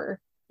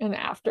before and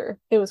after.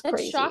 It was That's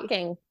crazy.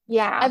 shocking.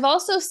 Yeah. I've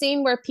also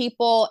seen where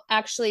people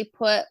actually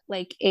put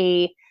like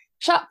a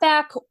shop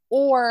vac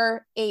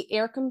or a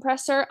air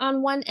compressor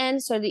on one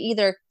end so to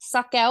either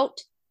suck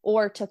out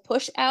or to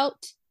push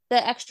out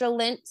the extra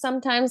lint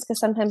sometimes because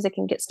sometimes it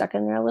can get stuck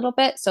in there a little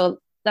bit. So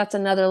that's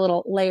another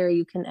little layer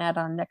you can add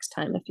on next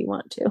time if you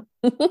want to.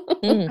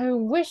 Mm. I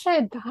wish I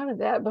had thought of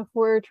that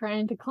before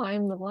trying to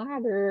climb the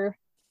ladder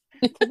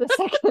to the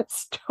second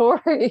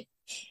story.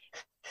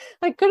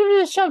 I could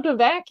have just shoved a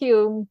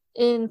vacuum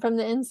in from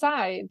the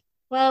inside.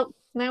 Well,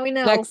 now we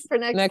know for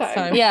next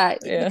time. Yeah,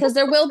 Yeah. because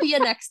there will be a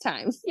next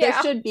time. There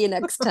Yeah. should be a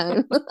next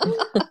time.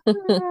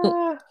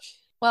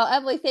 Well,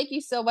 Emily, thank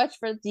you so much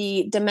for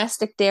the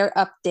Domestic Dare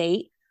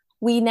update.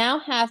 We now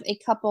have a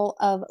couple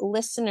of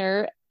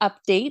listener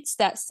updates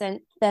that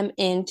sent them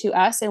in to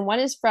us. And one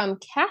is from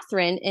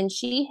Catherine, and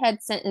she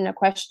had sent in a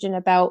question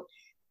about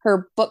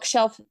her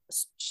bookshelf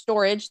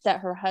storage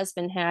that her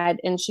husband had.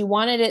 And she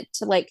wanted it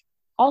to like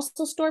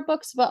also store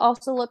books, but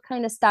also look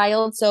kind of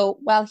styled. So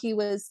while he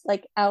was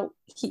like out,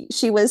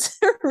 she was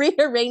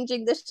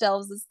rearranging the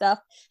shelves and stuff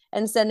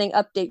and sending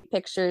update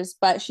pictures.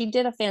 But she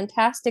did a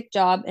fantastic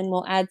job, and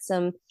we'll add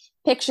some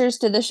pictures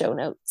to the show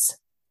notes.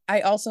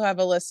 I also have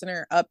a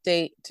listener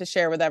update to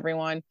share with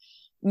everyone.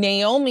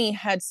 Naomi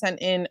had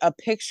sent in a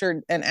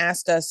picture and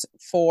asked us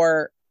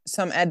for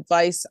some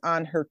advice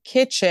on her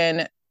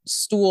kitchen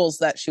stools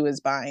that she was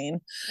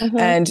buying. Mhm.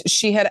 And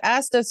she had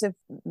asked us if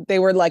they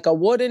were like a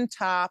wooden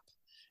top,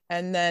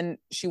 and then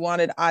she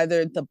wanted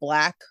either the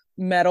black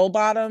metal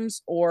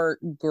bottoms or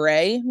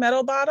gray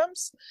metal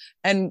bottoms.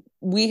 And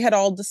we had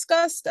all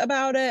discussed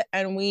about it,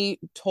 and we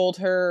told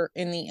her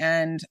in the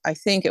end, I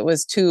think it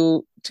was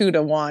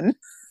 2-1.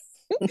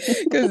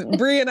 Because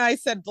Brie and I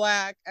said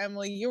black.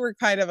 Emily, you were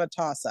kind of a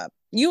toss-up.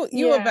 You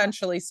Yeah.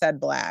 eventually said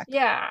black.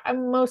 Yeah,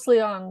 I'm mostly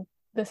on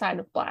the side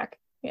of black.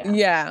 Yeah.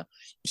 Yeah.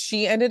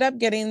 She ended up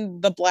getting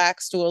the black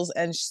stools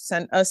and she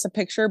sent us a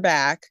picture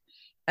back.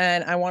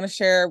 And I want to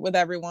share with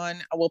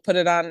everyone. We'll put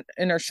it on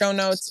in our show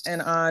notes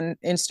and on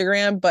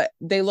Instagram, but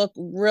they look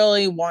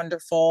really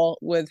wonderful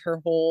with her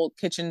whole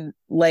kitchen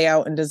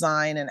layout and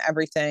design and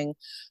everything.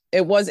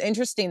 It was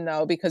interesting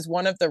though, because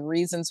one of the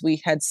reasons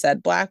we had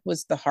said black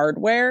was the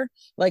hardware,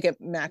 like it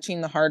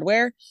matching the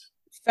hardware.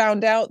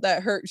 Found out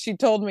that she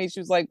told me, she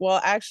was like,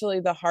 well, actually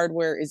the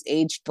hardware is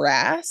aged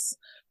brass,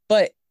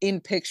 but in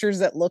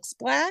pictures it looks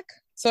black.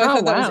 So I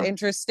thought that was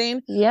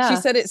interesting. Yeah. She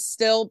said it's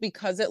still,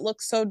 because it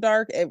looks so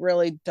dark, it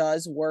really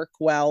does work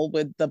well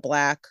with the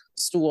black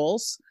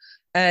stools.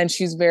 And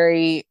she's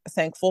very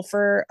thankful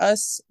for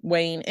us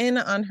weighing in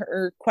on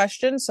her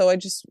question. So I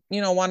just,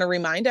 want to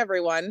remind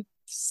everyone,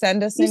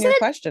 send us in your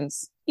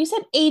questions. You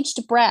said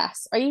aged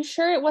brass. Are you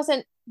sure it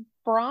wasn't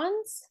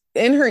bronze?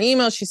 In her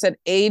email, she said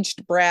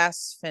aged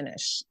brass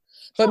finish.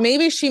 But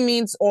maybe she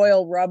means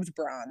oil rubbed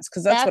bronze,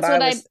 because that's what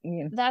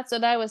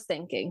I was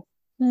thinking.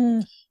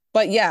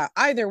 But yeah,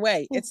 either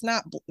way, it's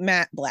not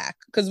matte black,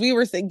 because we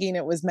were thinking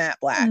it was matte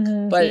black,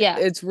 but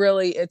it's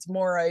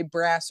more a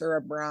brass or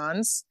a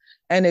bronze,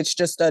 and it's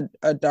just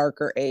a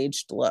darker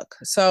aged look.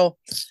 So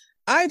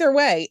either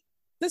way,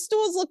 the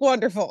stools look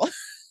wonderful.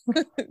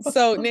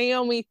 So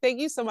Naomi, thank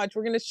you so much.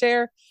 We're going to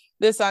share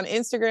this on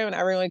Instagram and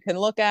everyone can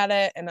look at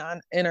it and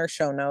in our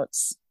show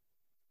notes.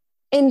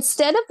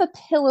 Instead of a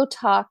pillow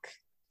talk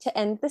to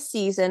end the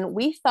season,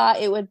 we thought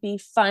it would be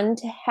fun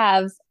to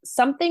have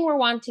something we're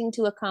wanting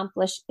to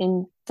accomplish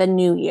in the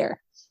new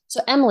year.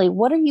 So Emily,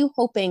 what are you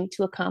hoping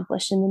to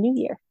accomplish in the new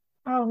year?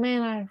 Oh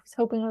man, I was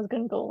hoping I was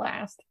going to go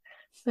last.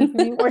 Give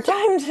me more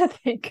time to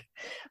think.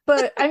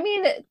 But I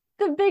mean,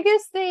 the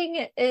biggest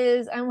thing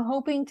is I'm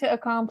hoping to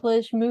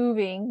accomplish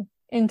moving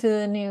into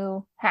the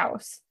new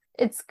house.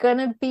 It's going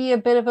to be a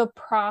bit of a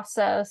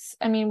process.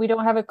 I mean, we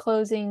don't have a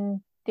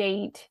closing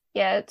date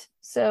yet,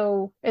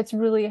 so it's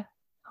really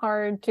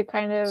hard to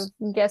kind of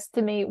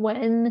guesstimate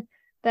when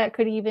that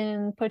could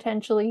even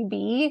potentially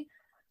be.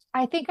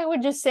 I think I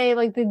would just say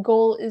like the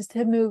goal is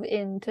to move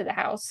into the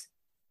house.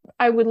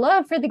 I would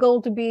love for the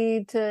goal to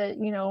be to,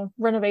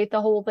 renovate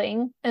the whole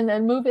thing and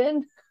then move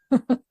in.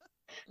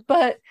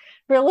 But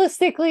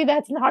realistically,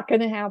 that's not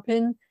going to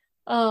happen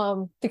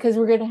because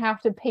we're going to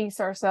have to pace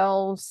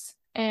ourselves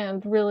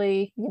and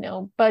really,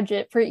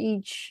 budget for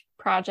each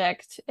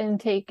project and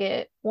take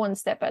it one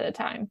step at a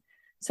time.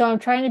 So I'm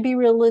trying to be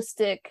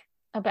realistic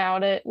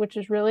about it, which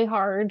is really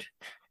hard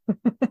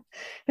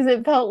because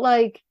it felt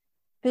like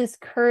this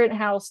current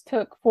house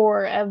took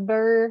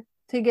forever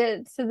to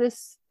get to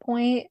this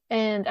point,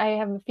 and I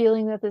have a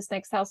feeling that this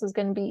next house is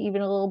going to be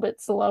even a little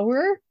bit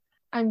slower.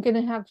 I'm going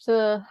to have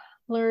to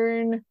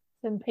learn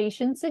some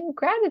patience and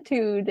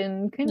gratitude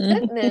and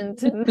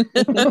contentment.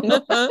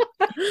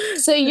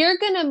 So you're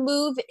gonna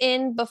move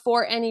in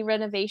before any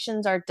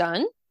renovations are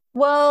done?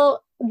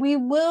 Well, we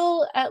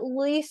will at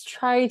least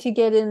try to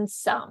get in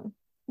some.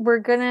 We're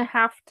gonna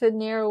have to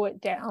narrow it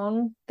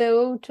down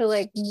though to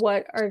like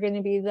what are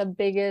gonna be the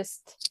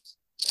biggest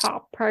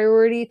top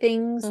priority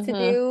things to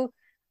do,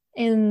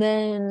 and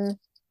then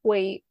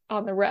wait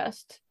on the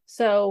rest.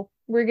 So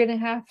we're gonna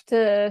have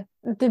to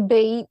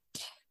debate.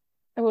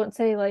 I won't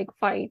say like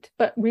fight,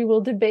 but we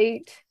will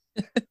debate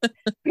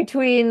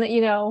between,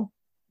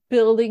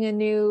 building a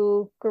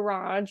new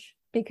garage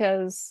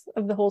because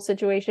of the whole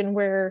situation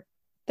where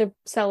the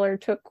seller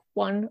took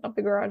one of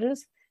the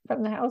garages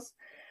from the house.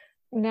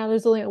 Now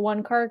there's only a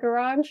one-car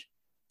garage.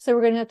 So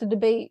we're going to have to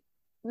debate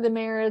the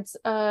merits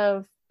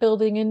of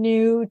building a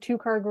new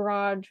two-car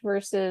garage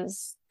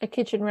versus a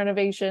kitchen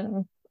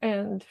renovation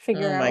and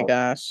figure Oh my out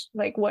gosh.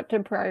 like what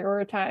to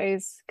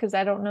prioritize, because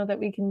I don't know that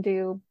we can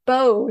do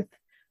both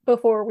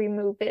before we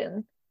move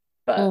in.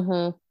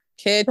 But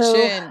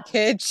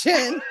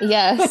Kitchen.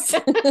 Yes.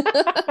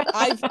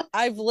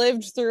 I've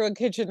lived through a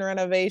kitchen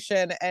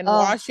renovation, and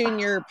washing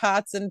your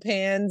pots and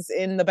pans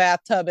in the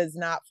bathtub is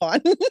not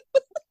fun.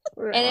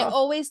 And it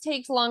always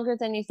takes longer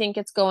than you think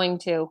it's going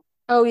to.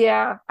 Oh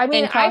yeah. I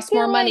mean, and costs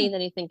more money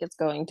than you think it's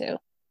going to.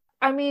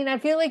 I mean, I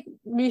feel like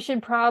we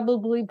should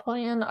probably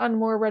plan on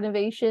more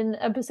renovation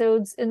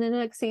episodes in the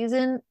next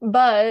season,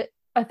 but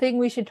a thing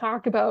we should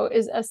talk about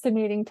is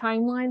estimating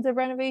timelines of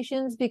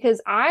renovations,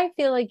 because I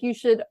feel like you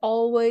should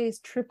always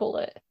triple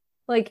it.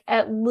 Like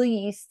at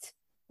least,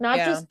 not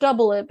just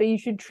double it, but you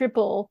should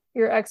triple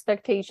your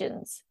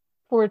expectations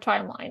for a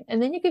timeline.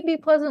 And then you could be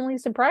pleasantly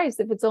surprised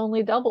if it's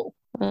only double.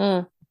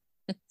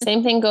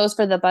 Same thing goes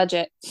for the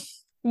budget.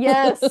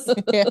 Yes.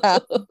 Yeah.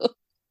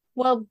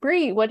 Well,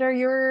 Bree, what's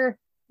your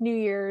New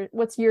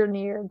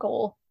Year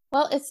goal?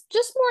 Well, it's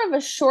just more of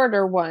a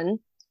shorter one.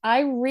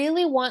 I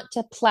really want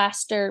to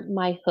plaster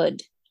my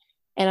hood,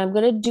 and I'm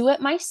going to do it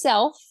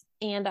myself.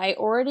 And I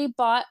already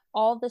bought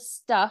all the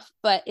stuff,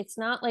 but it's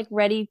not like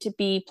ready to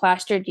be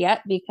plastered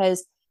yet,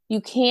 because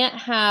you can't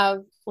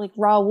have like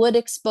raw wood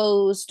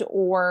exposed,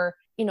 or,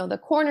 the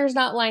corners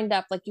not lined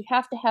up. Like you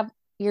have to have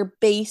your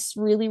base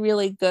really,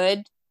 really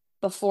good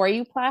before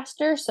you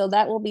plaster. So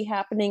that will be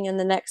happening in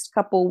the next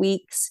couple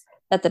weeks,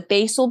 that the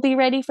base will be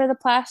ready for the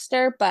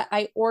plaster. But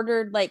I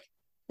ordered like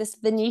this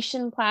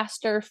Venetian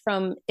plaster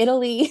from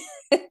Italy.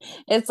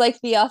 It's like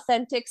the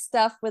authentic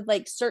stuff with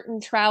like certain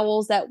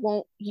trowels that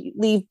won't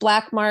leave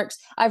black marks.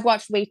 I've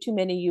watched way too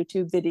many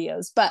YouTube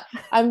videos, but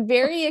I'm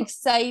very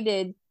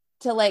excited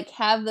to like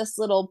have this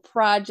little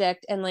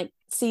project and like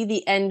see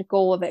the end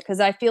goal of it, because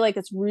I feel like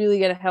it's really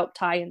going to help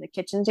tie in the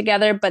kitchen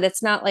together, but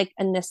it's not like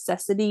a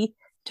necessity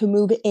to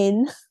move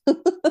in.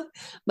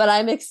 But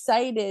I'm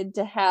excited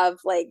to have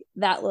like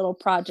that little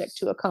project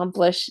to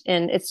accomplish,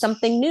 and it's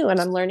something new and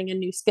I'm learning a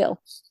new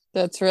skill.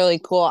 That's really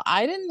cool.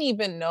 I didn't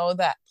even know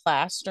that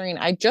plastering.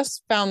 I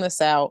just found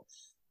this out.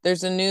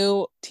 There's a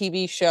new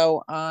TV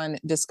show on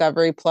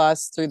Discovery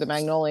Plus through the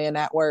Magnolia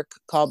Network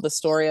called The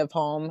Story of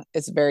Home.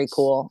 It's very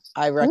cool.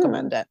 I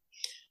recommend it.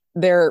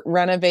 They're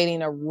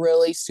renovating a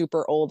really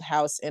super old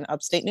house in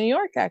upstate New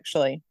York,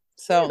 actually.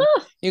 So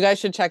you guys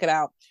should check it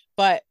out.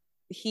 But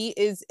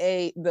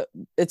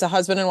it's a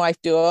husband and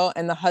wife duo,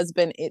 and the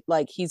husband,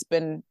 he's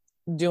been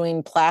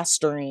doing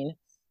plastering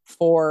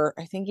for,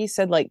 I think he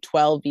said like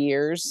 12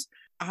 years.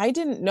 I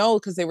didn't know,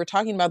 because they were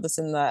talking about this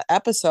in the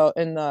episode,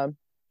 in the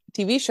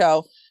TV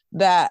show,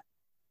 that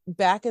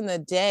back in the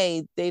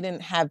day, they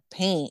didn't have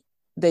paint.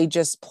 They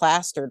just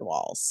plastered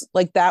walls.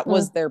 Like that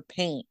was their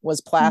paint,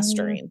 was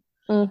plastering.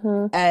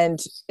 And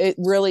it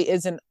really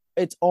isn't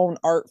its own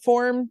art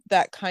form.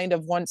 That kind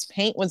of, once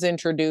paint was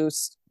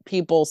introduced,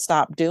 people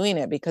stopped doing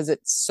it because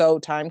it's so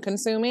time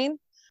consuming.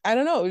 I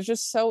don't know. It was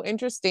just so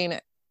interesting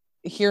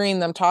hearing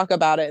them talk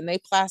about it. And they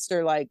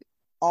plaster, like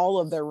all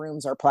of their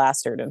rooms are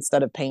plastered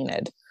instead of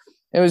painted.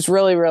 It was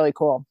really, really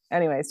cool.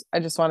 Anyways, I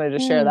just wanted to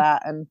share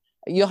that. And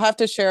you'll have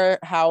to share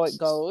how it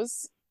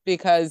goes,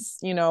 because,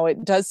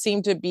 it does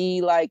seem to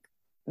be like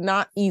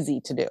not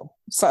easy to do.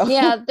 So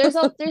yeah,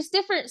 there's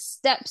different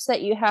steps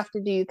that you have to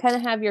do. You kind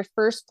of have your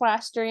first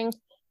plastering,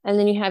 and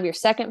then you have your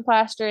second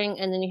plastering,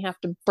 and then you have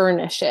to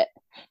burnish it.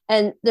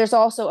 And there's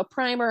also a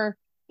primer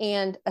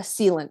and a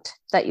sealant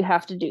that you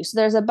have to do. So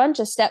there's a bunch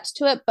of steps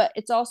to it, but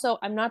it's also,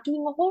 I'm not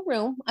doing a whole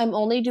room. I'm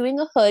only doing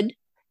a hood.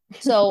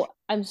 So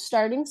I'm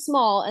starting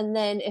small. And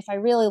then if I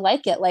really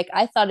like it, like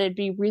I thought it'd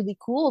be really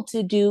cool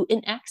to do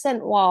an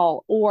accent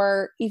wall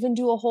or even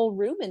do a whole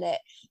room in it.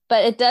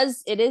 But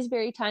it is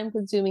very time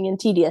consuming and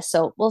tedious.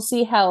 So we'll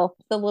see how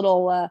the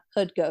little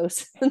hood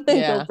goes and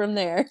then go from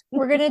there.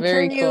 We're going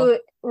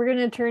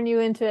to turn you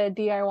into a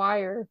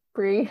DIYer,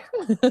 Bree.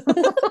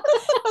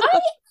 I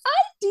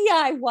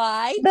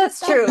DIY. That's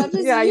just true. As much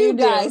as Yeah, you you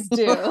do. guys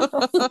do.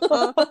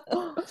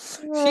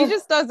 She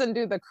just doesn't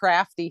do the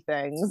crafty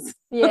things.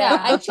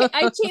 Yeah,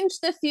 I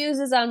changed the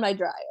fuses on my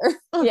dryer.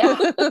 Yeah.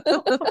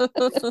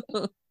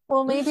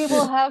 Well, maybe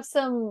we'll have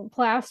some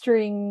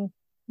plastering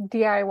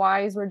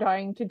DIYs we're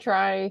dying to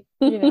try,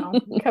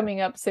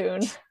 coming up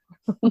soon.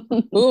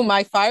 Ooh,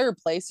 my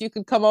fireplace. You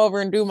could come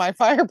over and do my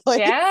fireplace.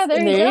 Yeah,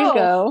 there you you go.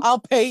 go. I'll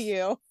pay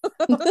you.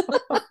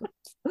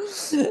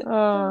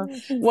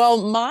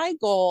 Well, my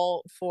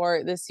goal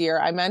for this year,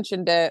 I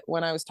mentioned it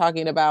when I was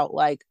talking about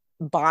like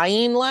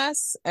buying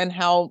less, and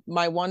how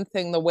my one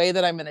thing, the way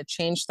that I'm going to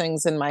change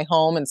things in my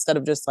home instead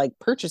of just like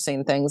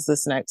purchasing things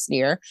this next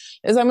year,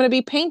 is I'm going to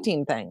be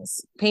painting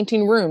things,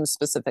 painting rooms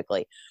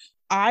specifically.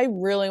 I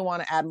really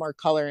want to add more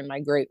color in my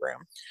great room.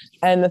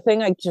 And the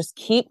thing I just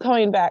keep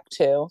coming back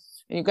to,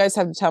 and you guys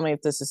have to tell me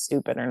if this is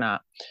stupid or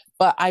not,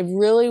 but I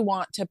really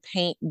want to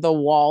paint the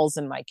walls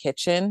in my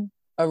kitchen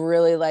a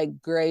really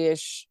like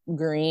grayish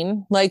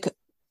green. Like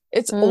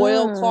it's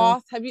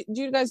oilcloth. Do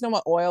you guys know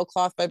what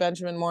oilcloth by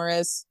Benjamin Moore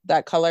is?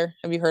 That color?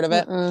 Have you heard of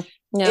it? No.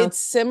 It's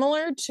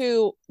similar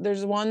to,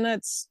 there's one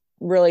that's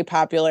really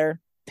popular,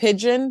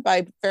 Pigeon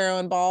by Farrow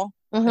and Ball.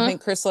 I think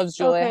Chris Loves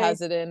Julia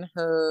has it in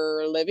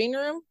her living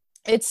room.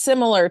 It's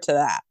similar to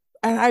that.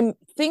 And I'm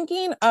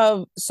thinking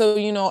of, so,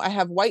 I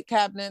have white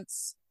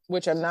cabinets,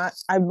 which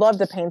I'd love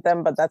to paint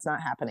them, but that's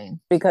not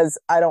happening because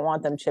I don't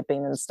want them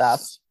chipping and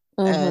stuff.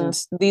 And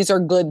these are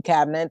good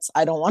cabinets.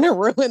 I don't want to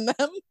ruin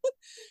them.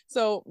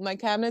 So my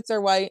cabinets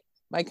are white.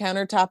 My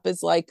countertop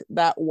is like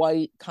that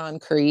white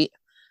concrete.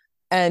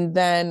 And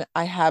then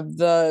I have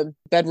the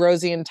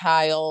Bedrosian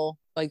tile,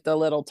 like the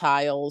little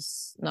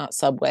tiles, not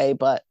Subway,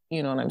 but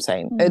you know what I'm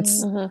saying?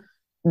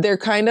 They're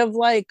kind of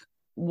like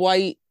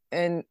white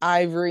and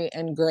ivory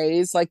and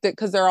grays, like that,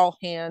 because they're all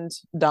hand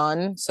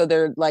done. So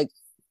they're like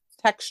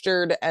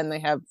textured and they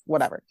have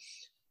whatever.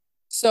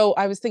 So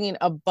I was thinking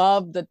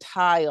above the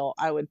tile,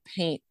 I would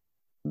paint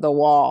the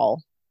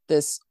wall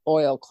this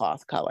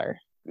oilcloth color,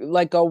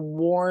 like a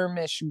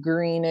warmish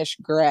greenish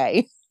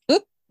gray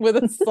with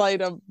a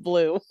slight of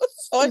blue.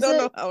 So I don't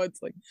know how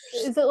it's like.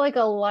 Is it like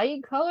a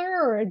light color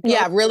or a dark?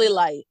 Yeah, really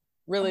light,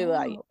 really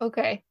light.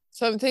 Okay.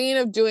 So I'm thinking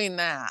of doing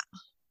that.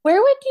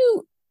 Where would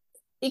you,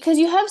 because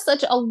you have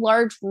such a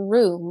large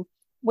room,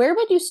 where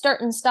would you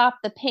start and stop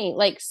the paint?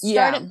 Like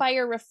start it by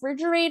your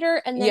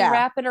refrigerator and then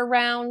wrap it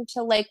around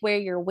to like where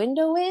your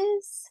window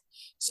is?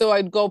 So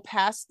I'd go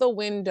past the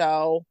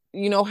window.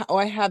 You know how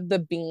I have the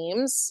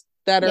beams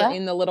that are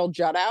in the little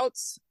jut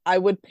outs? I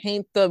would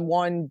paint the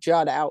one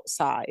jut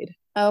outside.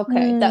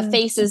 Okay. That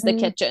faces the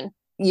kitchen.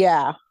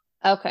 Yeah.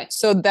 Okay.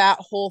 So that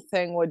whole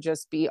thing would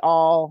just be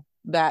all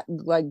that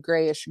like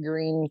grayish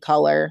green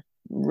color,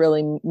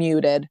 really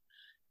muted.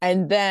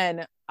 And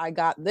then I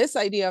got this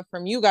idea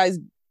from you guys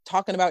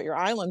talking about your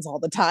islands all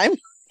the time.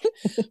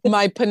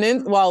 Your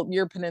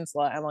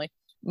peninsula, Emily.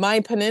 My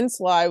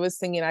peninsula, I was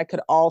thinking I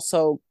could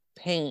also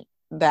paint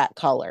that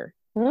color,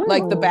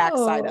 like the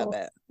backside of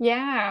it.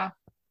 Yeah.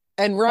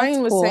 And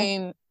Ryan was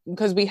saying,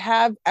 because we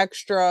have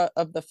extra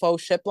of the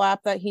faux shiplap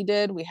that he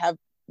did, we have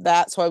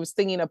that. So I was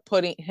thinking of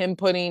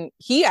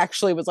he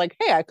actually was like,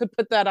 hey, I could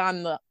put that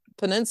on the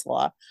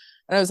peninsula.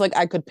 And I was like,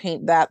 I could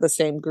paint that the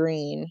same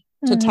green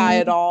to tie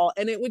it all.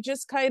 And it would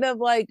just kind of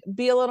like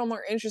be a little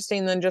more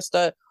interesting than just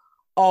a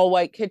all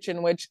white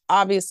kitchen, which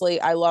obviously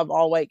I love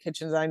all white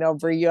kitchens. I know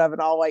Brie, you have an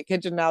all white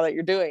kitchen now that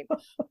you're doing,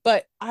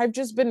 but I've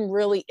just been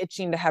really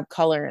itching to have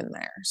color in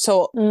there.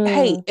 So,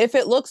 hey, if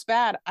it looks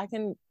bad, I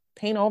can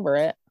paint over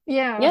it.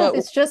 Yeah.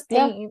 It's just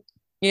paint.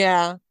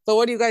 Yeah. But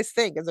what do you guys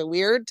think? Is it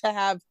weird to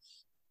have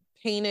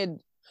painted?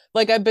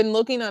 Like I've been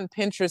looking on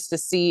Pinterest to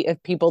see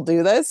if people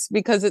do this,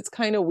 because it's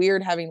kind of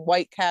weird having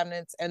white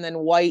cabinets and then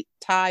white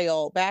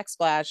tile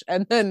backsplash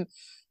and then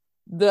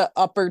the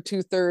upper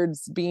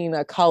 2/3 being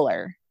a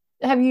color.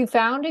 Have you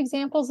found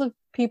examples of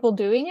people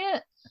doing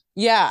it?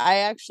 Yeah, I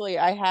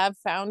have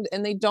found,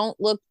 and it doesn't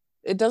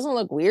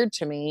look weird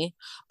to me.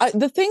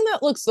 The thing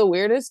that looks the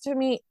weirdest to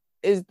me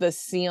is the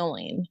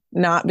ceiling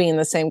not being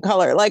the same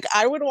color. Like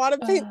I would want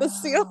to paint the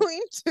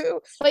ceiling too.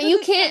 But you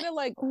can't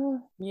But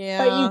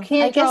you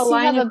can't draw a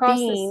line across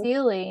the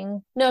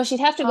ceiling. No, she'd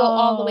have to go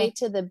all the way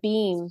to the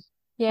beam.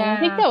 Yeah. I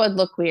think that would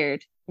look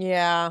weird.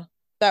 Yeah,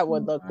 that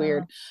would look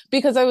weird.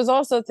 Because I was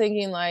also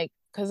thinking like,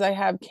 because I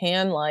have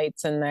can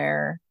lights in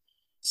there.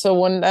 So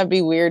wouldn't that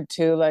be weird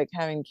too? Like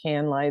having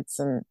can lights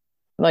and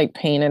like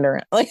painted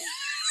around, like,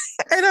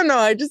 I don't know.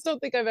 I just don't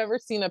think I've ever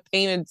seen a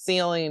painted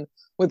ceiling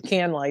with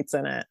can lights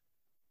in it.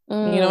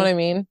 You know what I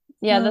mean?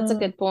 Yeah, that's a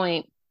good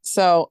point.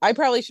 So I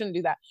probably shouldn't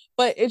do that.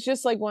 But it's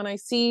just like when I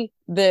see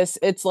this,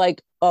 it's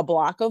like a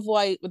block of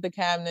white with the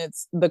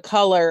cabinets, the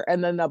color,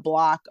 and then the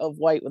block of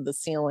white with the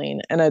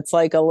ceiling. And it's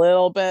like a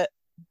little bit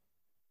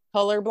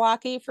color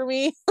blocky for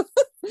me.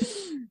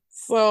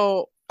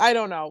 So I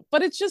don't know.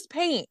 But it's just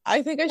paint.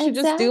 I think I should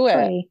just do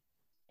it.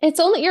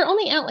 You're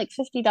only at like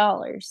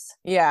 $50.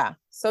 Yeah.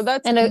 So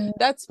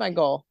that's my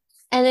goal.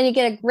 And then you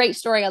get a great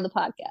story on the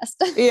podcast.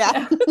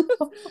 Yeah.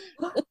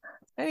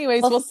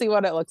 Anyways, we'll see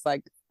what it looks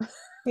like.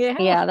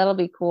 Yeah, that'll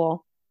be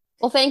cool.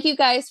 Well, thank you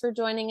guys for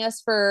joining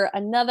us for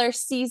another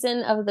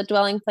season of the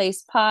Dwelling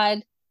Place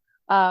Pod.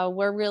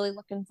 We're really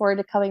looking forward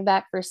to coming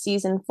back for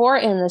season 4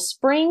 in the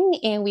spring,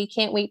 and we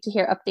can't wait to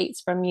hear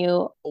updates from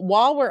you.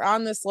 While we're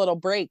on this little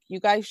break, you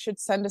guys should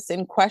send us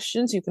in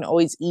questions. You can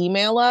always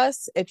email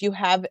us if you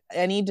have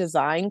any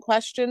design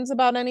questions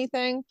about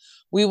anything.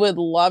 We would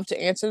love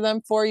to answer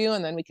them for you,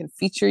 and then we can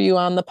feature you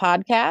on the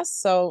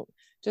podcast. So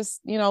just,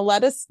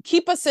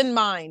 keep us in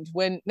mind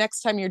when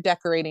next time you're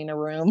decorating a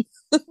room.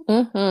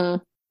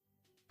 Mm-hmm.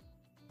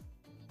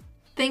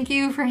 Thank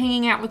you for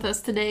hanging out with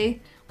us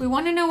today. We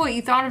want to know what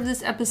you thought of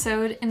this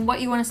episode and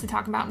what you want us to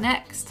talk about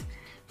next.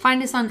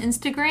 Find us on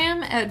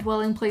Instagram at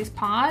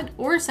dwellingplacepod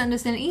or send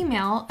us an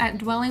email at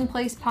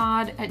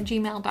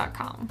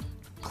dwellingplacepod@gmail.com.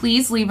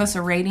 Please leave us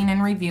a rating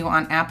and review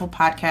on Apple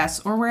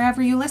Podcasts or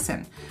wherever you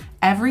listen.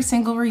 Every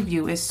single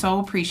review is so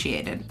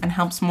appreciated and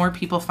helps more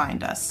people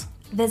find us.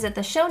 Visit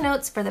the show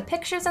notes for the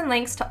pictures and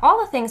links to all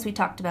the things we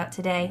talked about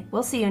today.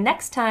 We'll see you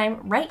next time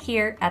right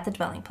here at The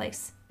Dwelling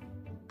Place.